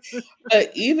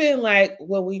 But even like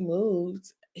when we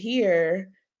moved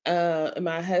here, and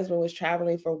my husband was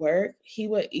traveling for work, he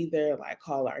would either like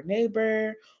call our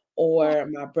neighbor or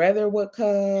my brother would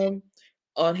come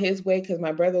on his way because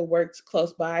my brother worked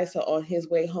close by. So on his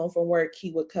way home from work,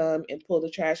 he would come and pull the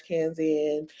trash cans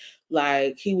in.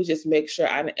 Like he would just make sure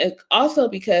and also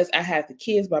because I had the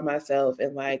kids by myself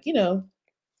and like, yeah,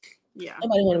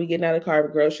 nobody want to be getting out of the car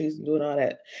with groceries and doing all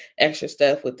that extra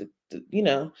stuff with the.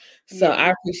 So yeah,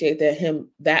 I appreciate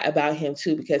that about him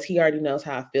too, because he already knows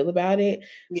how I feel about it.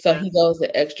 So yeah. he goes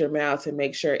the extra mile to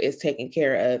make sure it's taken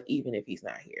care of, even if he's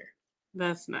not here.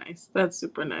 That's nice. That's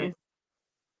super Mhm. nice.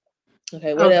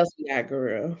 Okay, what Okay. else we got,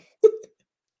 girl?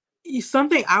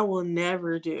 Something I will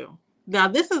never do. Now,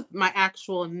 this is my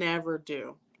actual never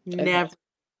do. Okay. Never.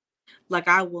 Like,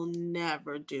 I will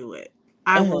never do it.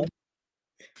 I will. Uh-huh.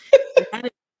 That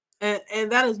is,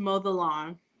 and that is mow the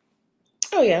lawn.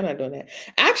 Oh yeah, I'm not doing that.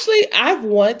 Actually, I've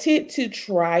wanted to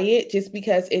try it just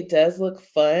because it does look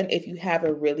fun if you have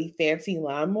a really fancy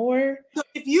lawnmower. So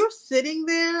if you're sitting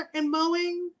there and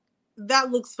mowing,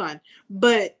 that looks fun.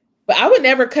 But But I would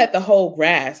never cut the whole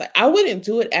grass. Like I wouldn't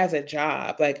do it as a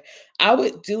job. Like I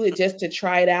would do it just to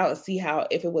try it out and see how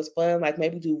if it was fun, like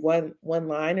maybe do one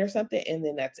line or something and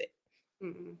then that's it.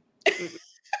 mm-mm, mm-mm.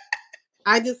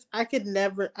 I could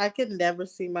never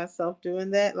see myself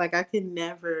doing that. Like I could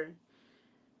never.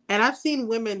 And I've seen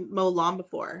women mow lawn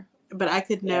before, but I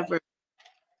could Yeah, never.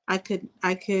 I could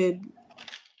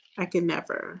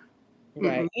never.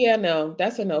 right. Mm-mm. Yeah, no,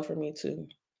 that's a no for me too.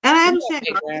 And I We got understand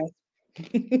big gardening. I grass.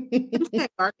 understand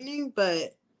gardening,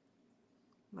 but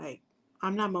like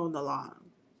I'm not mowing the lawn.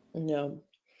 No.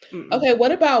 Mm-mm. Okay,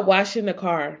 what about washing the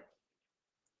car?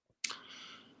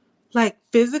 Like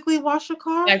physically wash a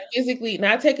car? Like physically,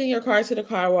 not taking your car to the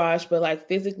car wash, but like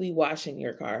physically washing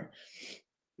your car.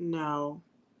 No,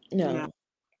 no. No.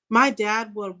 My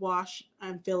dad would wash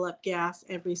and fill up gas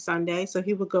every Sunday. So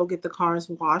he would go get the cars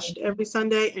washed every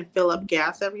Sunday and fill up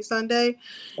gas every Sunday.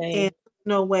 And Same.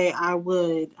 no way I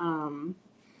would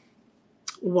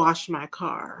wash my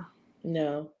car.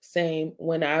 No, same.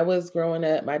 When I was growing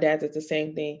up, my dad did the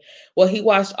same thing. Well, he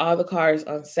washed all the cars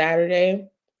on Saturday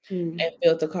Mm. and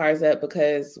filled the cars up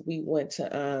because we went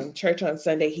to church on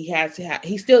Sunday. He had to have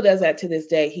he still does that to this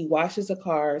day. He washes the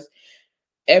cars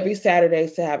every Saturday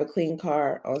to have a clean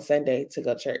car on Sunday to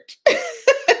go to church.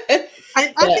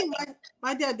 I But think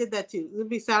my dad did that too. It would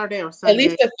be Saturday or at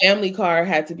least Sunday. the family car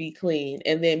had to be clean,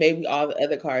 and then maybe all the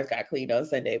other cars got cleaned on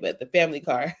Sunday, but the family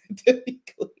car had to be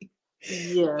clean.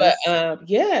 But, Yes.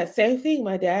 yeah, same thing.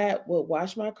 My dad would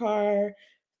wash my car,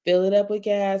 fill it up with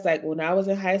gas. Like, when I was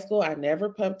in high school, I never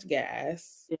pumped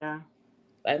gas. Yeah.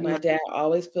 Like, my No. dad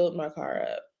always filled my car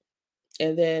up.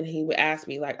 And then he would ask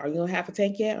me, like, "Are you gonna have a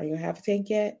tank yet? Are you gonna have a tank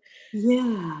yet?"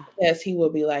 Yeah. Yes, he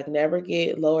would be like, "Never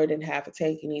get lower than half a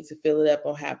tank. You need to fill it up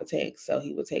on half a tank." So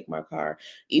he would take my car.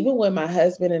 Even when my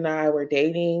husband and I were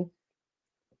dating,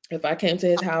 if I came to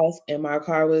his house and my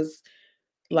car was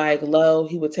like low,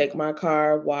 he would take my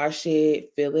car, wash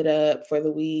it, fill it up for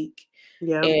the week.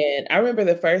 Yep. And I remember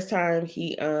the first time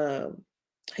he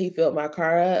filled my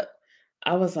car up,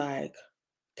 I was like,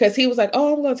 because he was like,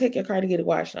 "Oh, I'm gonna take your car to get it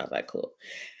washed." And I was like, "Cool."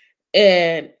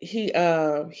 And he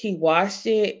washed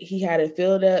it, he had it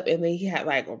filled up, and then he had,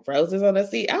 like, roses on the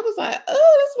seat. I was like,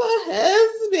 "Oh, that's my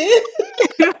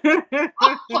husband."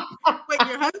 Wait,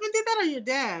 your husband did that or your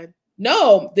dad?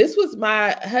 No, this was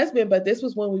my husband, but this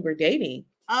was when we were dating.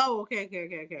 Oh, okay, okay,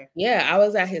 okay, okay. Yeah, I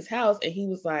was at his house, and he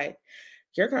was like,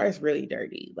 "Your car is really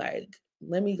dirty, like,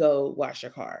 let me go wash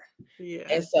your car." Yeah.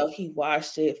 And so he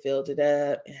washed it, filled it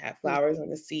up, and had flowers on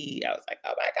the seat. I was like,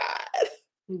 "Oh my god."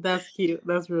 That's cute.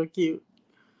 That's real cute.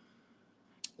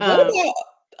 What Um, about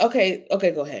okay,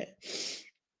 go ahead.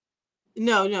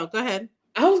 no, no, go ahead.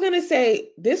 I was gonna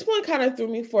say this one kind of threw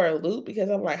me for a loop because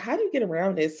I'm like, how do you get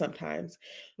around this sometimes?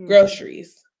 Hmm.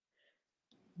 Groceries.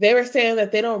 They were saying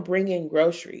that they don't bring in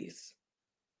groceries.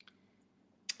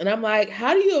 And I'm like,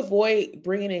 how do you avoid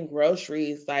bringing in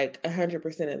groceries like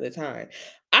 100% of the time?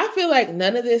 I feel like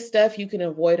none of this stuff you can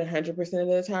avoid 100% of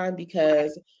the time Right.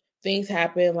 because things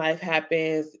happen, life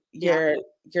happens. Yeah.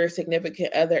 Your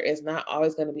significant other is not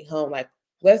always going to be home. Like,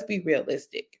 let's be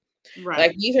realistic. Like,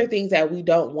 Right. these are things that we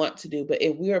don't want to do, but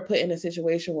if we were put in a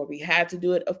situation where we had to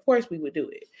do it, of course we would do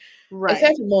it. Right.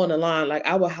 Except for mowing the lawn, like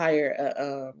I would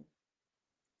hire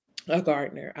a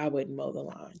gardener. I wouldn't mow the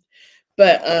lawn.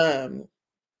 But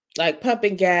like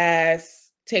pumping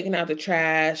gas, taking out the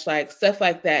trash, like stuff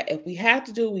like that. If we have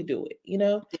to do it, we do it. You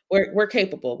know, we're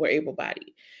capable, we're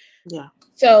able-bodied. Yeah.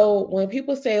 So when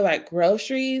people say like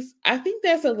groceries, I think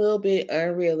that's a little bit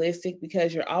unrealistic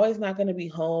because you're always not going to be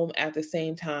home at the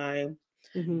same time.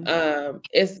 Hmm.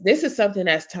 It's this is something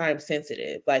that's time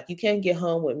sensitive. Like you can't get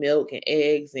home with milk and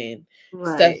eggs and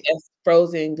stuff Right. that's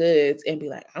frozen goods and be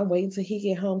like, I'm waiting till he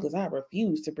get home because I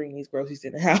refuse to bring these groceries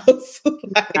in the house.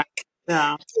 Yeah. Like,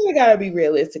 Yeah. so we gotta be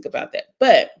realistic about that.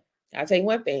 But I'll tell you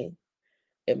one thing: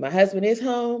 if my husband is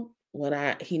home,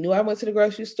 when he knew I went to the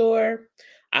grocery store,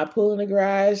 I pull in the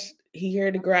garage. He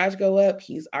heard the garage go up.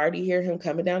 He's already hear him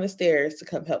coming down the stairs to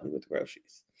come help me with the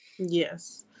groceries.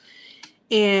 Yes.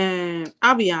 And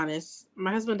I'll be honest,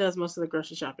 my husband does most of the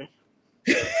grocery shopping.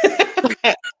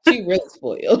 She really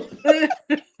spoiled.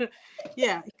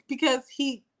 Yeah, because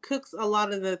he cooks a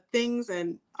lot of the things,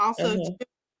 and also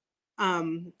Uh-huh.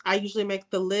 I usually make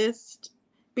the list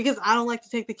because I don't like to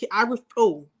take the kid.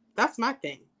 Oh, that's my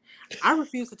thing. I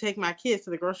refuse to take my kids to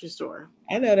the grocery store.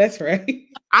 I know that's right.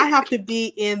 I have to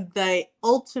be in the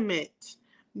ultimate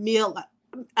meal.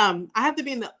 I have to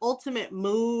be in the ultimate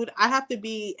mood. I have to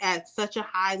be at such a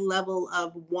high level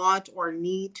of want or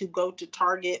need to go to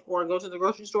Target or go to the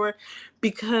grocery store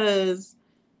because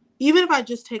even if I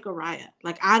just take Araya,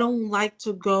 like I don't like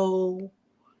to go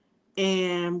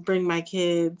and bring my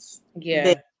kids there.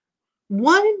 Yeah.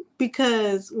 One,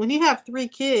 because when you have three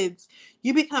kids,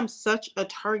 you become such a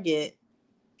target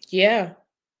Yeah.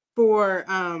 for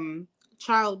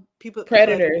child people that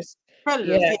Predators.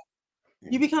 predators. Yeah. Yeah.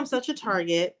 You become such a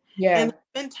target. And Yeah. there's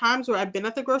been times where I've been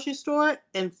at the grocery store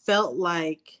and felt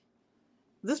like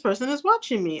this person is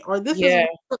watching me or this is Yeah.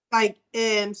 like,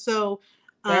 and so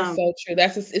That's um so true.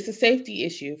 It's a safety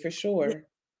issue for yeah, sure.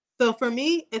 so for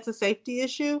me it's a safety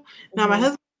issue. Now my Mhm.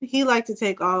 husband, he likes to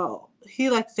take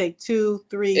two,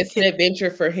 three It's an kids. adventure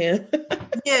for him.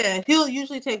 Yeah, he'll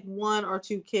usually take one or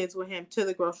two kids with him to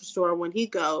the grocery store when he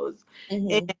goes,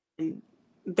 Mhm. and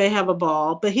they have a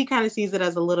ball. But he kind of sees it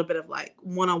as a little bit of like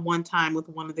one-on-one time with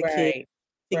one of the kids Right.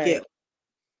 to get. Right.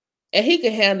 And he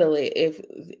can handle it if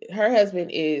her husband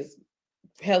is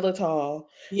hella tall.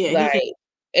 Yeah, he can Like,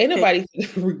 ain't take. nobody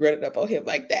running up on him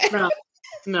like that. No,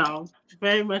 no,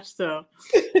 very much so.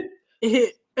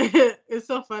 It's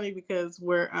so funny because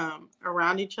we're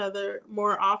around each other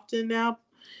more often now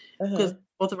because Uh-huh.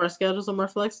 both of our schedules are more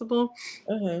flexible,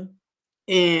 Uh-huh.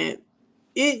 and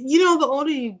the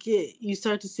older you get, you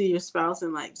start to see your spouse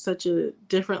in like such a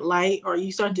different light, or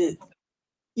you start to,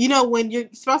 when your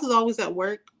spouse is always at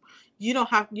work, you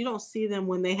don't see them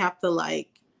when they have to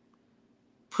like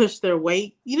push their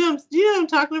weight. You know what I'm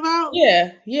talking about?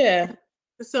 Yeah. Yeah.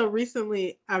 So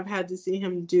recently I've had to see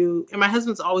him do, and my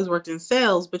husband's always worked in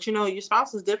sales, but your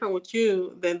spouse is different with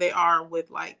you than they are with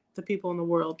like the people in the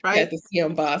world, You had right? to see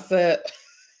him boss up.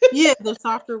 Yeah, they're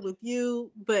softer with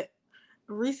you, but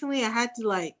recently I had to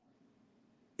like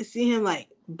see him like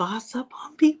boss up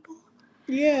on people.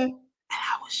 Yeah. And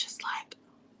I was just like,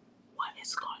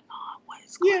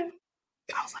 is going on?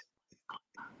 I was like,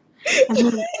 and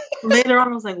then later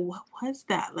on, I was like, what was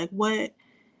that? Like, what?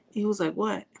 He was like,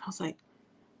 what? And I was like,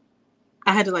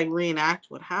 I had to like reenact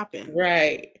what happened.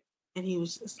 Right. And he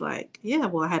was just like, yeah,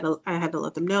 well, I had to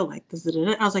let them know, like, this is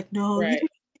it. I was like, no, Right. you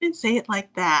didn't say it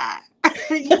like that.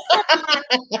 You said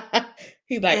it like,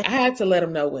 He's like, and I had to let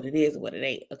him know what it is and what it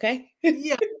ain't. Okay.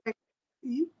 yeah, like,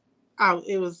 you, oh,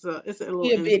 it's a He little,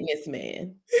 a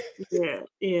businessman. yeah,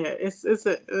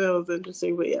 it was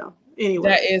interesting, but yeah. Anyway,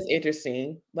 That is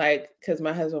interesting. Like, because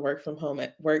my husband works from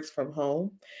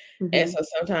home. And hmm so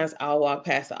sometimes I'll walk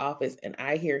past the office and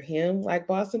I hear him like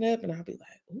bossing up, and I'll be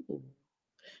like, ooh,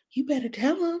 you better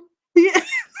tell him. yeah,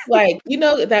 Like,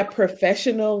 that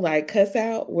professional like cuss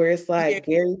out where it's yeah, like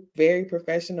very, very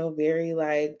professional, very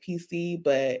like PC,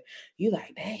 but you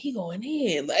like, dang, he going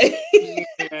in. Like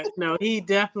yeah. No, he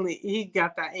got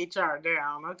that HR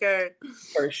down. Okay.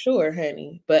 for sure,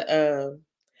 honey. But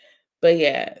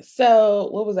yeah. So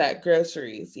what was that?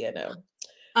 Groceries. Yeah, no.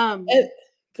 Um, Eh,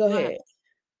 go go ahead. ahead.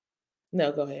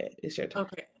 No, go ahead. It's your turn.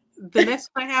 Okay. The next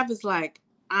one I have is like,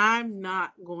 I'm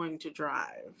not going to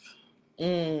drive.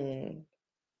 Mm,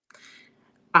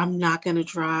 I'm not gonna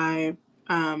drive.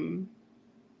 Um,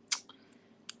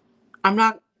 I'm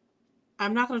not.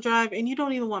 I'm not gonna drive, and you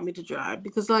don't even want me to drive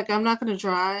because, like, I'm not gonna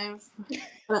drive,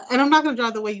 and I'm not gonna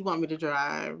drive the way you want me to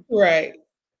drive, right.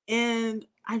 and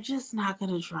I'm just not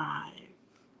gonna drive.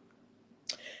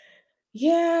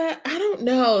 Yeah, I don't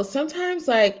know. Sometimes,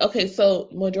 like, okay, so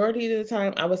majority of the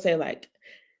time, I would say like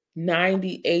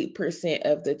 98%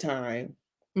 of the time,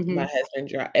 my Hmm. husband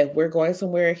drives. If we're going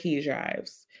somewhere, he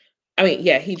drives. I mean,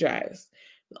 yeah, he drives.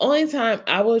 The only time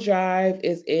I will drive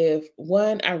is if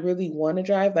one, I really want to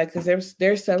drive, like, because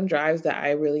there's some drives that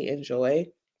I really enjoy.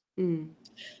 Mm.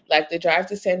 Like the drive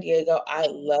to San Diego, I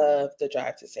love the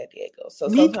drive to San Diego. So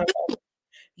Me sometimes, too. I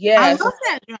yeah, so love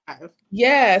that drive.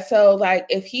 yeah, so, like,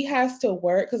 if he has to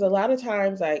work, because a lot of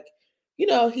times, like,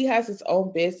 he has his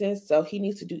own business, so he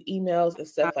needs to do emails and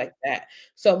stuff like that.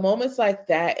 So, moments like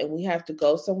that, and we have to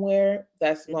go somewhere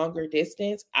that's longer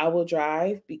distance, I will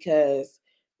drive because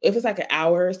if it's like an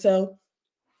hour or so,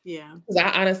 Yeah. because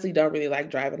I honestly don't really like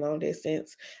driving long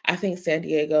distance. I think San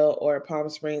Diego or Palm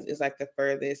Springs is like the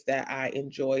furthest that I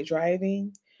enjoy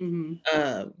driving. Hmm.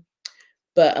 Um,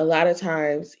 but a lot of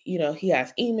times, he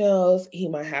has emails, he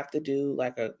might have to do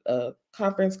like a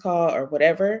conference call or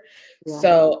whatever. Yeah.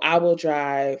 So I will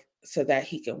drive so that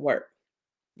he can work.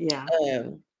 Yeah.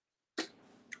 Um,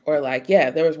 or like, yeah,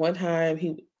 there was one time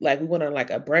we went on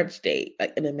like a brunch date,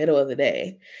 like in the middle of the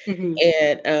day. Hmm.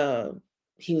 And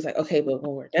he was like, okay, but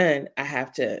when we're done, I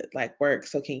have to like work.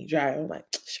 So can you drive? I'm like,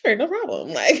 sure, no problem.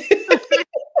 Like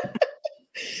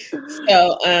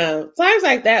so, times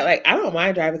like that, like, I don't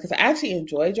mind driving because I actually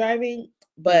enjoy driving,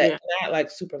 but Yeah. not, like,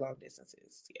 super long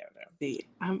distances. Yeah, no. See,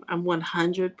 I'm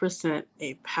 100%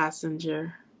 a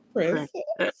passenger princess.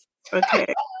 Princess.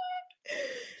 Okay.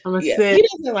 I'm gonna Yeah, sit. he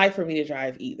doesn't like for me to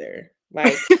drive either.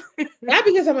 Like, not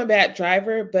because I'm a bad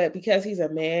driver, but because he's a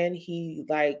man, he,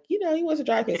 like, he wants to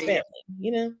drive his Yeah, yeah. family,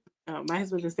 you know? My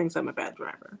husband just thinks I'm a bad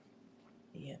driver.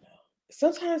 You know?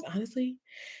 Sometimes, honestly,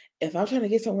 if I'm trying to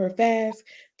get somewhere fast,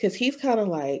 because he's kinda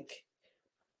like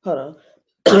hold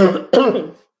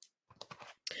on.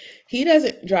 He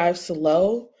doesn't drive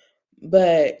slow,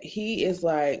 but he is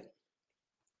like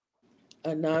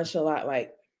a nonchalant,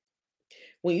 like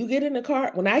when I get in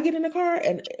the car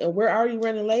and we're already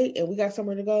running late and we got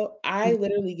somewhere to go, I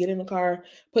literally get in the car,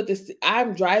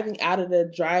 I'm driving out of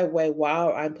the driveway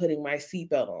while I'm putting my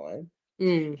seatbelt on.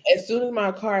 Mm. As soon as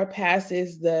my car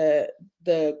passes the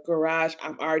garage,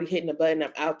 I'm already hitting the button,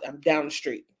 I'm down the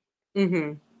street.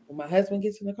 Mhm. When my husband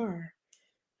gets in the car,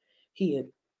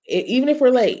 even if we're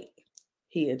late,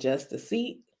 he adjusts the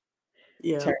seat,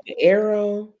 Yeah. turn the air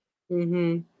on.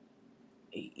 Mhm.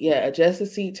 Yeah, adjust the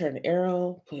seat, turn the air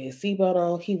on, put his seatbelt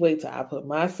on. He waits till I put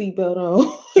my seatbelt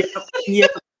on. Yep.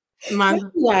 Yep. I'm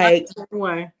Mine's like, the same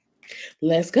way.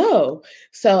 let's go.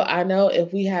 So I know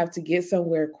if we have to get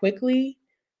somewhere quickly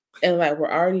and like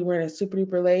we're already running super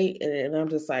duper late, and I'm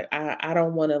just like, I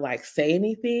don't want to like say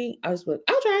anything. I was like,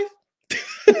 I'll drive.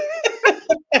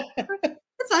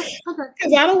 It's fine. Okay.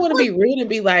 Because I don't want to be rude and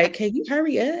be like, can you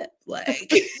hurry up?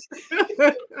 Like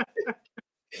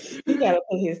he gotta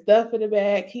put his stuff in the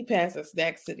bag. He passes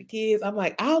snacks to the kids. I'm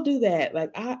like, I'll do that.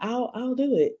 Like I'll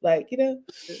do it. Like,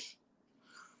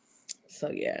 So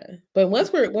yeah. But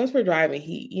once we're driving,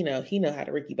 he know how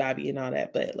to Ricky Bobby and all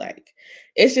that. But like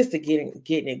it's just getting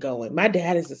it going. My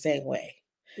dad is the same way.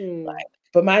 Mm. Like,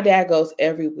 but my dad goes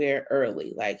everywhere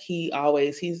early. Like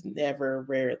he's never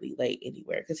rarely late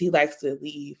anywhere because he likes to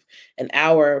leave an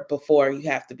hour before you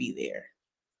have to be there.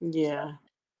 Yeah.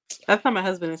 That's how my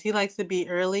husband is. He likes to be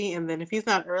early, and then if he's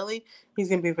not early, he's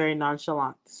gonna be very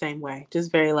nonchalant the same way.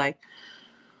 Just very like,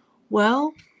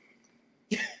 well,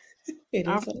 It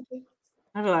all is right. what it is.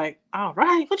 I'd be like, all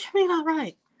right, what you mean all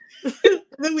right?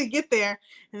 Then we get there,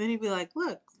 and then he'd be like,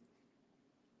 look,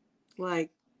 like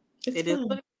It's it is fine.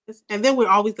 what it is. And then we're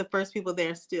always the first people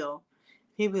there still.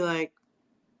 He'd be like,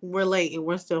 we're late and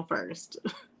we're still first.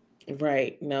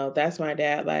 Right. No, that's my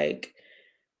dad. Like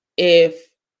if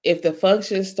the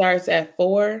function starts at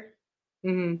 4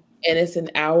 Hmm. and it's an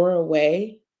hour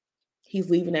away, he's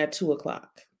leaving at 2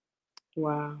 o'clock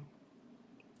Wow.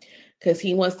 because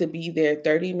he wants to be there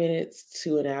 30 minutes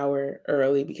to an hour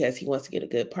early because he wants to get a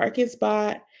good parking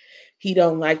spot. He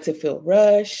don't like to feel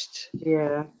rushed.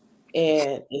 Yeah.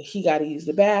 And if he got to use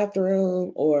the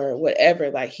bathroom or whatever,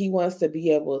 like he wants to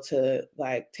be able to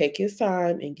like take his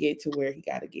time and get to where he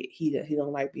got to get. He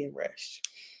don't like being rushed.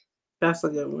 That's a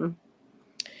good one.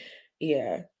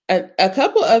 Yeah. A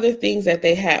couple other things that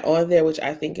they had on there, which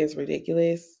I think is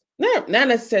ridiculous. Not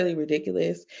necessarily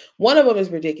ridiculous. One of them is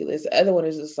ridiculous. The other one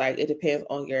is just like it depends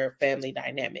on your family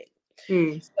dynamic.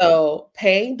 Mm. So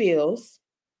paying bills,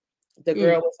 the Mm.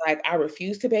 girl was like, I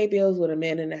refuse to pay bills with a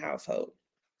man in the household.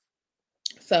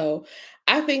 So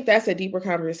I think that's a deeper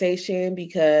conversation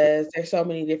because there's so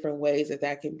many different ways that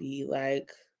that can be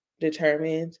like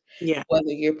determined, Yeah. whether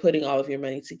you're putting all of your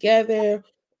money together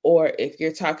or if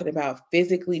you're talking about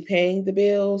physically paying the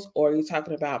bills or you're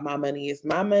talking about my money is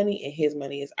my money and his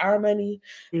money is our money.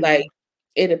 Like Hmm.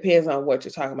 it depends on what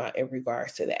you're talking about in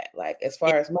regards to that. Like as Yeah.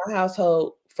 far as my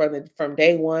household from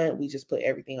day one, we just put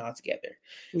everything all together.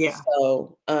 Yeah.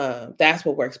 So that's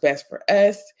what works best for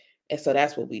us. And so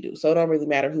that's what we do. So it don't really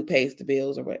matter who pays the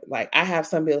bills or what. Like I have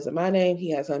some bills in my name, he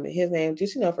has some in his name,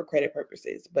 just for credit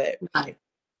purposes. But Right.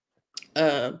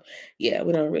 um, yeah,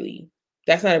 we don't really.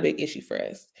 That's not a big issue for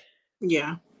us.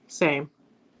 Yeah. Same.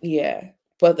 Yeah,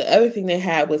 but the other thing they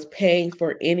had was paying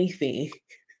for anything.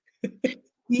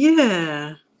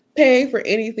 Yeah. Paying for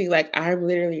anything. Like I'm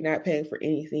literally not paying for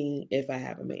anything if I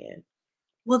have a man.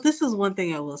 Well, this is one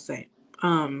thing I will say.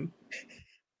 Um,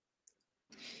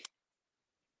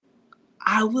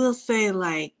 I will say,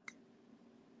 like,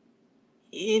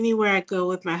 anywhere I go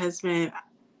with my husband,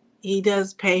 he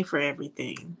does pay for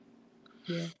everything.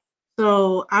 Yeah.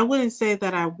 So I wouldn't say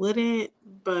that I wouldn't,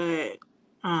 but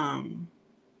um,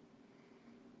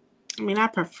 I mean, I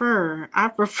prefer.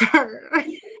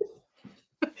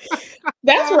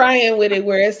 That's where I am with it,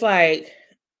 where it's like,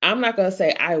 I'm not gonna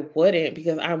say I wouldn't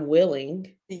because I'm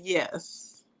willing,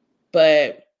 Yes.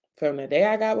 but from the day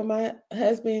I got with my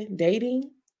husband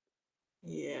dating,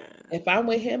 Yeah. if I'm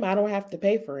with him, I don't have to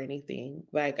pay for anything.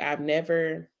 Like I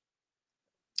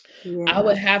Yeah.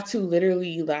 would have to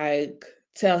literally like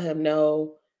tell him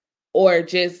no or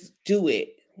just do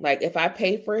it. Like if I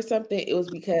paid for something, it was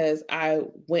because I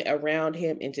went around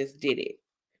him and just did it.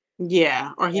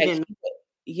 Yeah. Or he Like didn't.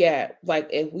 yeah, like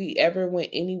if we ever went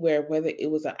anywhere, whether it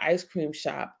was an ice cream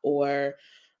shop or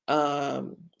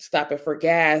stopping for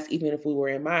gas, even if we were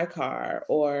in my car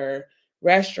or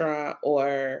restaurant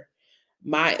or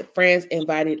my friends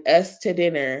invited us to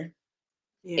dinner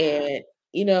Yeah.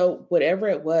 and whatever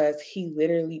it was, he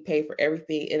literally paid for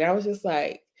everything. And I was just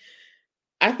like,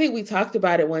 I think we talked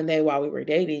about it one day while we were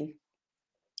dating,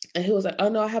 and he was like, "Oh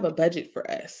no, I have a budget for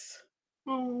us."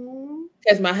 Oh.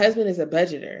 Because my husband is a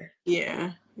budgeter.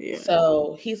 Yeah. Yeah.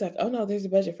 So he's like, "Oh no, there's a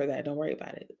budget for that. Don't worry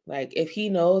about it." Like if he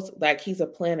knows, like he's a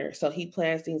planner, so he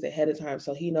plans things ahead of time.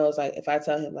 So he knows, like if I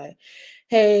tell him, like,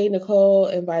 "Hey, Nicole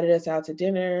invited us out to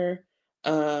dinner,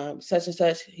 such and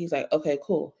such," he's like, "Okay,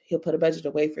 cool." He'll put a budget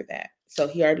away for that. So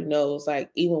he already knows,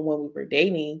 like even when we were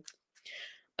dating,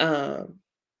 um,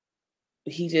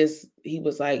 he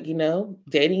was like,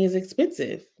 dating is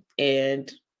expensive,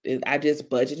 and I just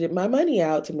budgeted my money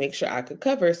out to make sure I could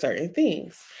cover certain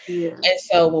things. Yeah. And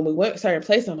so when we went to certain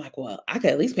places, I'm like, well, I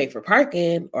could at least pay for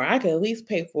parking or I could at least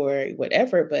pay for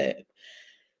whatever. But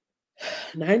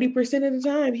 90% of the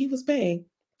time he was paying.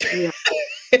 Yeah.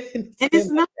 It's And been it's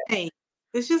like nice.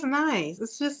 It's just nice.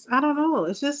 It's just I don't know.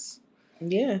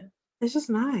 yeah. It's just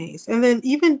nice. And then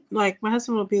even like my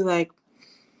husband will be like,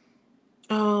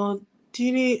 "Oh, do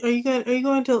you need? Are you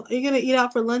gonna eat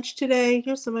out for lunch today?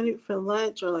 Here's some money for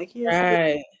lunch, or like here's this."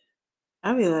 Right.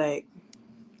 I'll be like,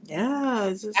 "Yeah,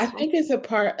 it's I just think it's a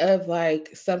part of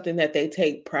like something that they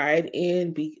take pride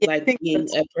in, yeah, I like think being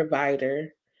that's a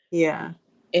provider. yeah,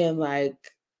 And like,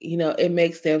 it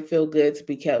makes them feel good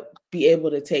to be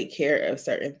able to take care of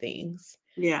certain things.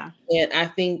 yeah, And I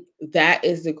think that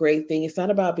is the great thing. It's not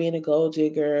about being a gold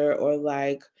digger or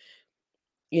like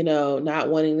not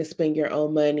wanting to spend your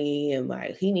own money and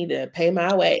like he need to pay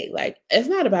my way. Like it's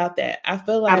not about that. I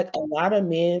feel like a lot of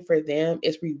men, for them,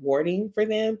 it's rewarding for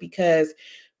them because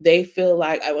they feel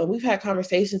like, and we've had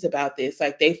conversations about this,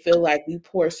 like they feel like we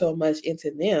pour so much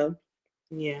into them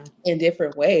in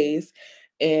different ways.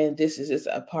 And this is just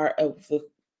a part of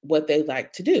what they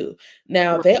like to do.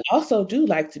 Now, they also do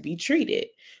like to be treated.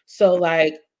 So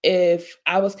like if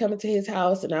I was coming to his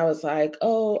house and I was like,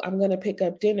 oh, I'm going to pick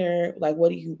up dinner, like, what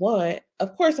do you want?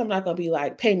 Of course, I'm not going to be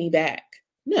like, pay me back.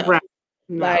 No. Right.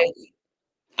 No. Like,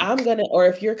 or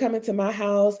if you're coming to my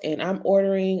house and I'm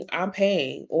ordering, I'm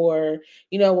paying. Or,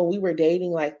 when we were dating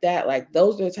like that, like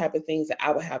those are the type of things that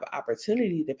I would have an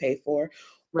opportunity to pay for.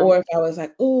 Right. Or if I was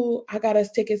like, oh, I got us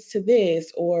tickets to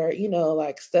this, or,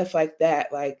 like stuff like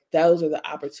that, like those are the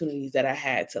opportunities that I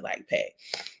had to like pay.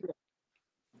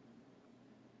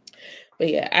 But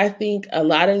yeah, I think a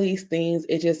lot of these things,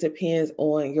 it just depends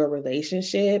on your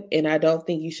relationship. And I don't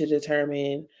think you should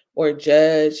determine or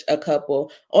judge a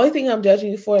couple. Only thing I'm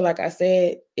judging you for, like I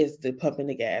said, is the pumping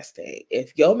the gas thing.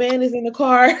 If your man is in the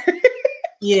car,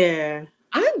 yeah,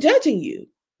 I'm judging you.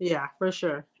 Yeah, for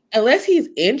sure. Unless he's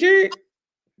injured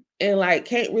and like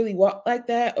can't really walk like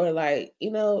that, or like,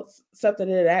 something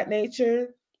of that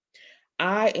nature.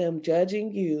 I am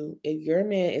judging you if your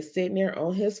man is sitting there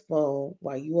on his phone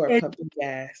while you are pumping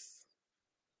gas.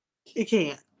 You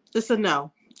can't. It's a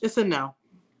no. It's a no.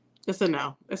 It's a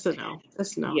no. It's a no.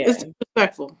 It's no. Yeah. It's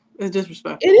disrespectful. It's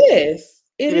disrespectful. It is.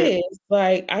 It is.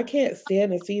 Like, I can't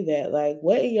stand to see that. Like,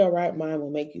 what in your right mind will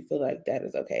make you feel like that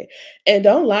is okay? And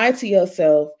don't lie to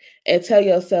yourself and tell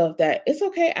yourself that it's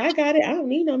okay. I got it. I don't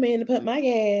need no man to pump my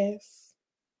gas.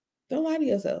 Don't lie to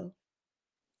yourself.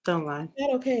 Don't lie. It's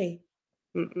not okay.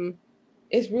 Mm-mm.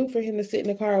 It's rude for him to sit in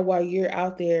the car while you're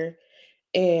out there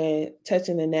and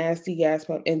touching the nasty gas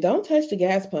pump. And don't touch the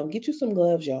gas pump. Get you some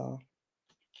gloves, y'all.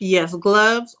 Yes,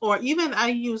 gloves, or even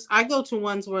I go to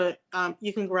ones where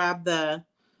you can grab the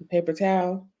paper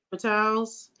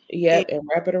towels. Yep, and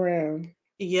wrap it around.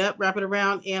 Yep, wrap it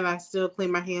around, and I still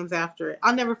clean my hands after it.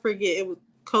 I'll never forget,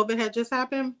 COVID had just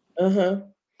happened. And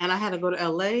I had to go to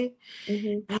LA.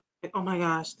 Mm-hmm. Like, oh my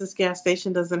gosh, this gas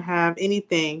station doesn't have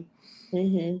anything.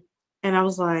 Mm-hmm. And I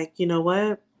was like, you know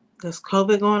what? There's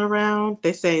COVID going around.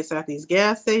 They say it's at these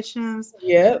gas stations.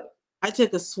 Yep. I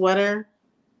took a sweater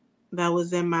that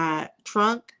was in my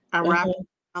trunk. I wrapped it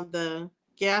around the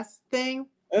gas thing,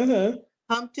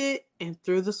 pumped it, and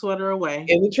threw the sweater away.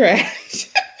 In the trash.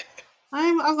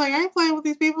 I was like, I ain't playing with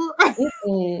these people.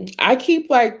 I keep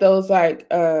like those like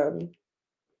they're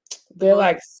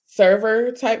like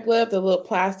server type glove, the little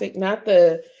plastic, not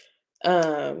the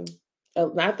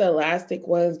elastic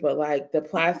ones, but like the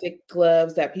plastic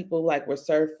gloves that people like will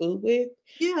serve food with.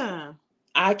 Yeah.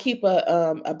 I keep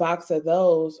a box of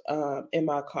those in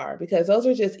my car because those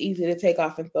are just easy to take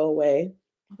off and throw away.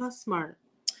 That's smart.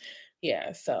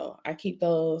 Yeah, so I keep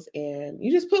those, and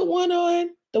you just put one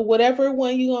on the whatever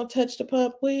one you gonna touch the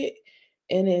pump with,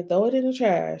 and then throw it in the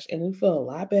trash, and you feel a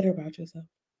lot better about yourself.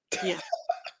 Yeah.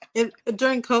 And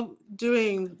during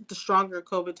the stronger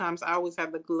COVID times, I always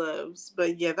had the gloves.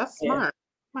 But yeah, that's smart.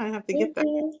 Yeah. Might have to get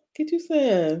that. Get you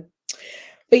some.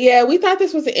 But yeah, we thought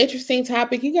this was an interesting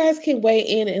topic. You guys can weigh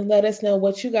in and let us know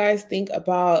what you guys think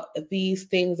about these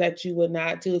things that you would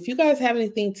not do. If you guys have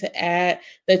anything to add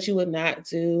that you would not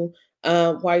do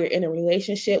while you're in a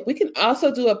relationship, we can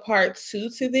also do a part 2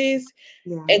 to this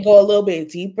and go a little bit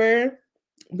deeper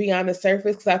beyond the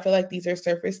surface, because I feel like these are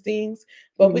surface things.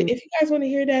 But if you guys want to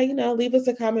hear that, leave us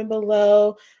a comment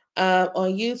below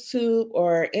on YouTube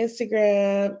or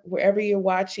Instagram, wherever you're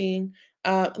watching.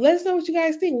 Let us know what you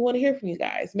guys think. We want to hear from you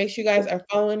guys. Make sure you guys are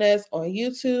following us on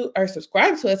YouTube or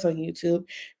subscribe to us on YouTube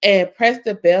and press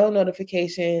the bell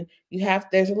notification.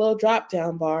 There's a little drop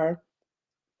down bar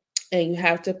and you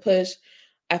have to push,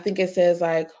 I think it says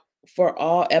like for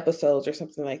all episodes or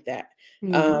something like that.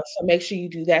 So make sure you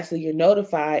do that so you're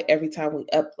notified every time we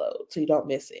upload so you don't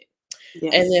miss it.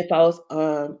 Yes. And then follow us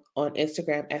on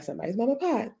Instagram at Somebody's Mama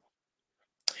Pod.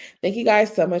 Thank you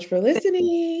guys so much for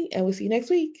listening, and we'll see you next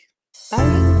week.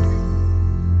 Bye.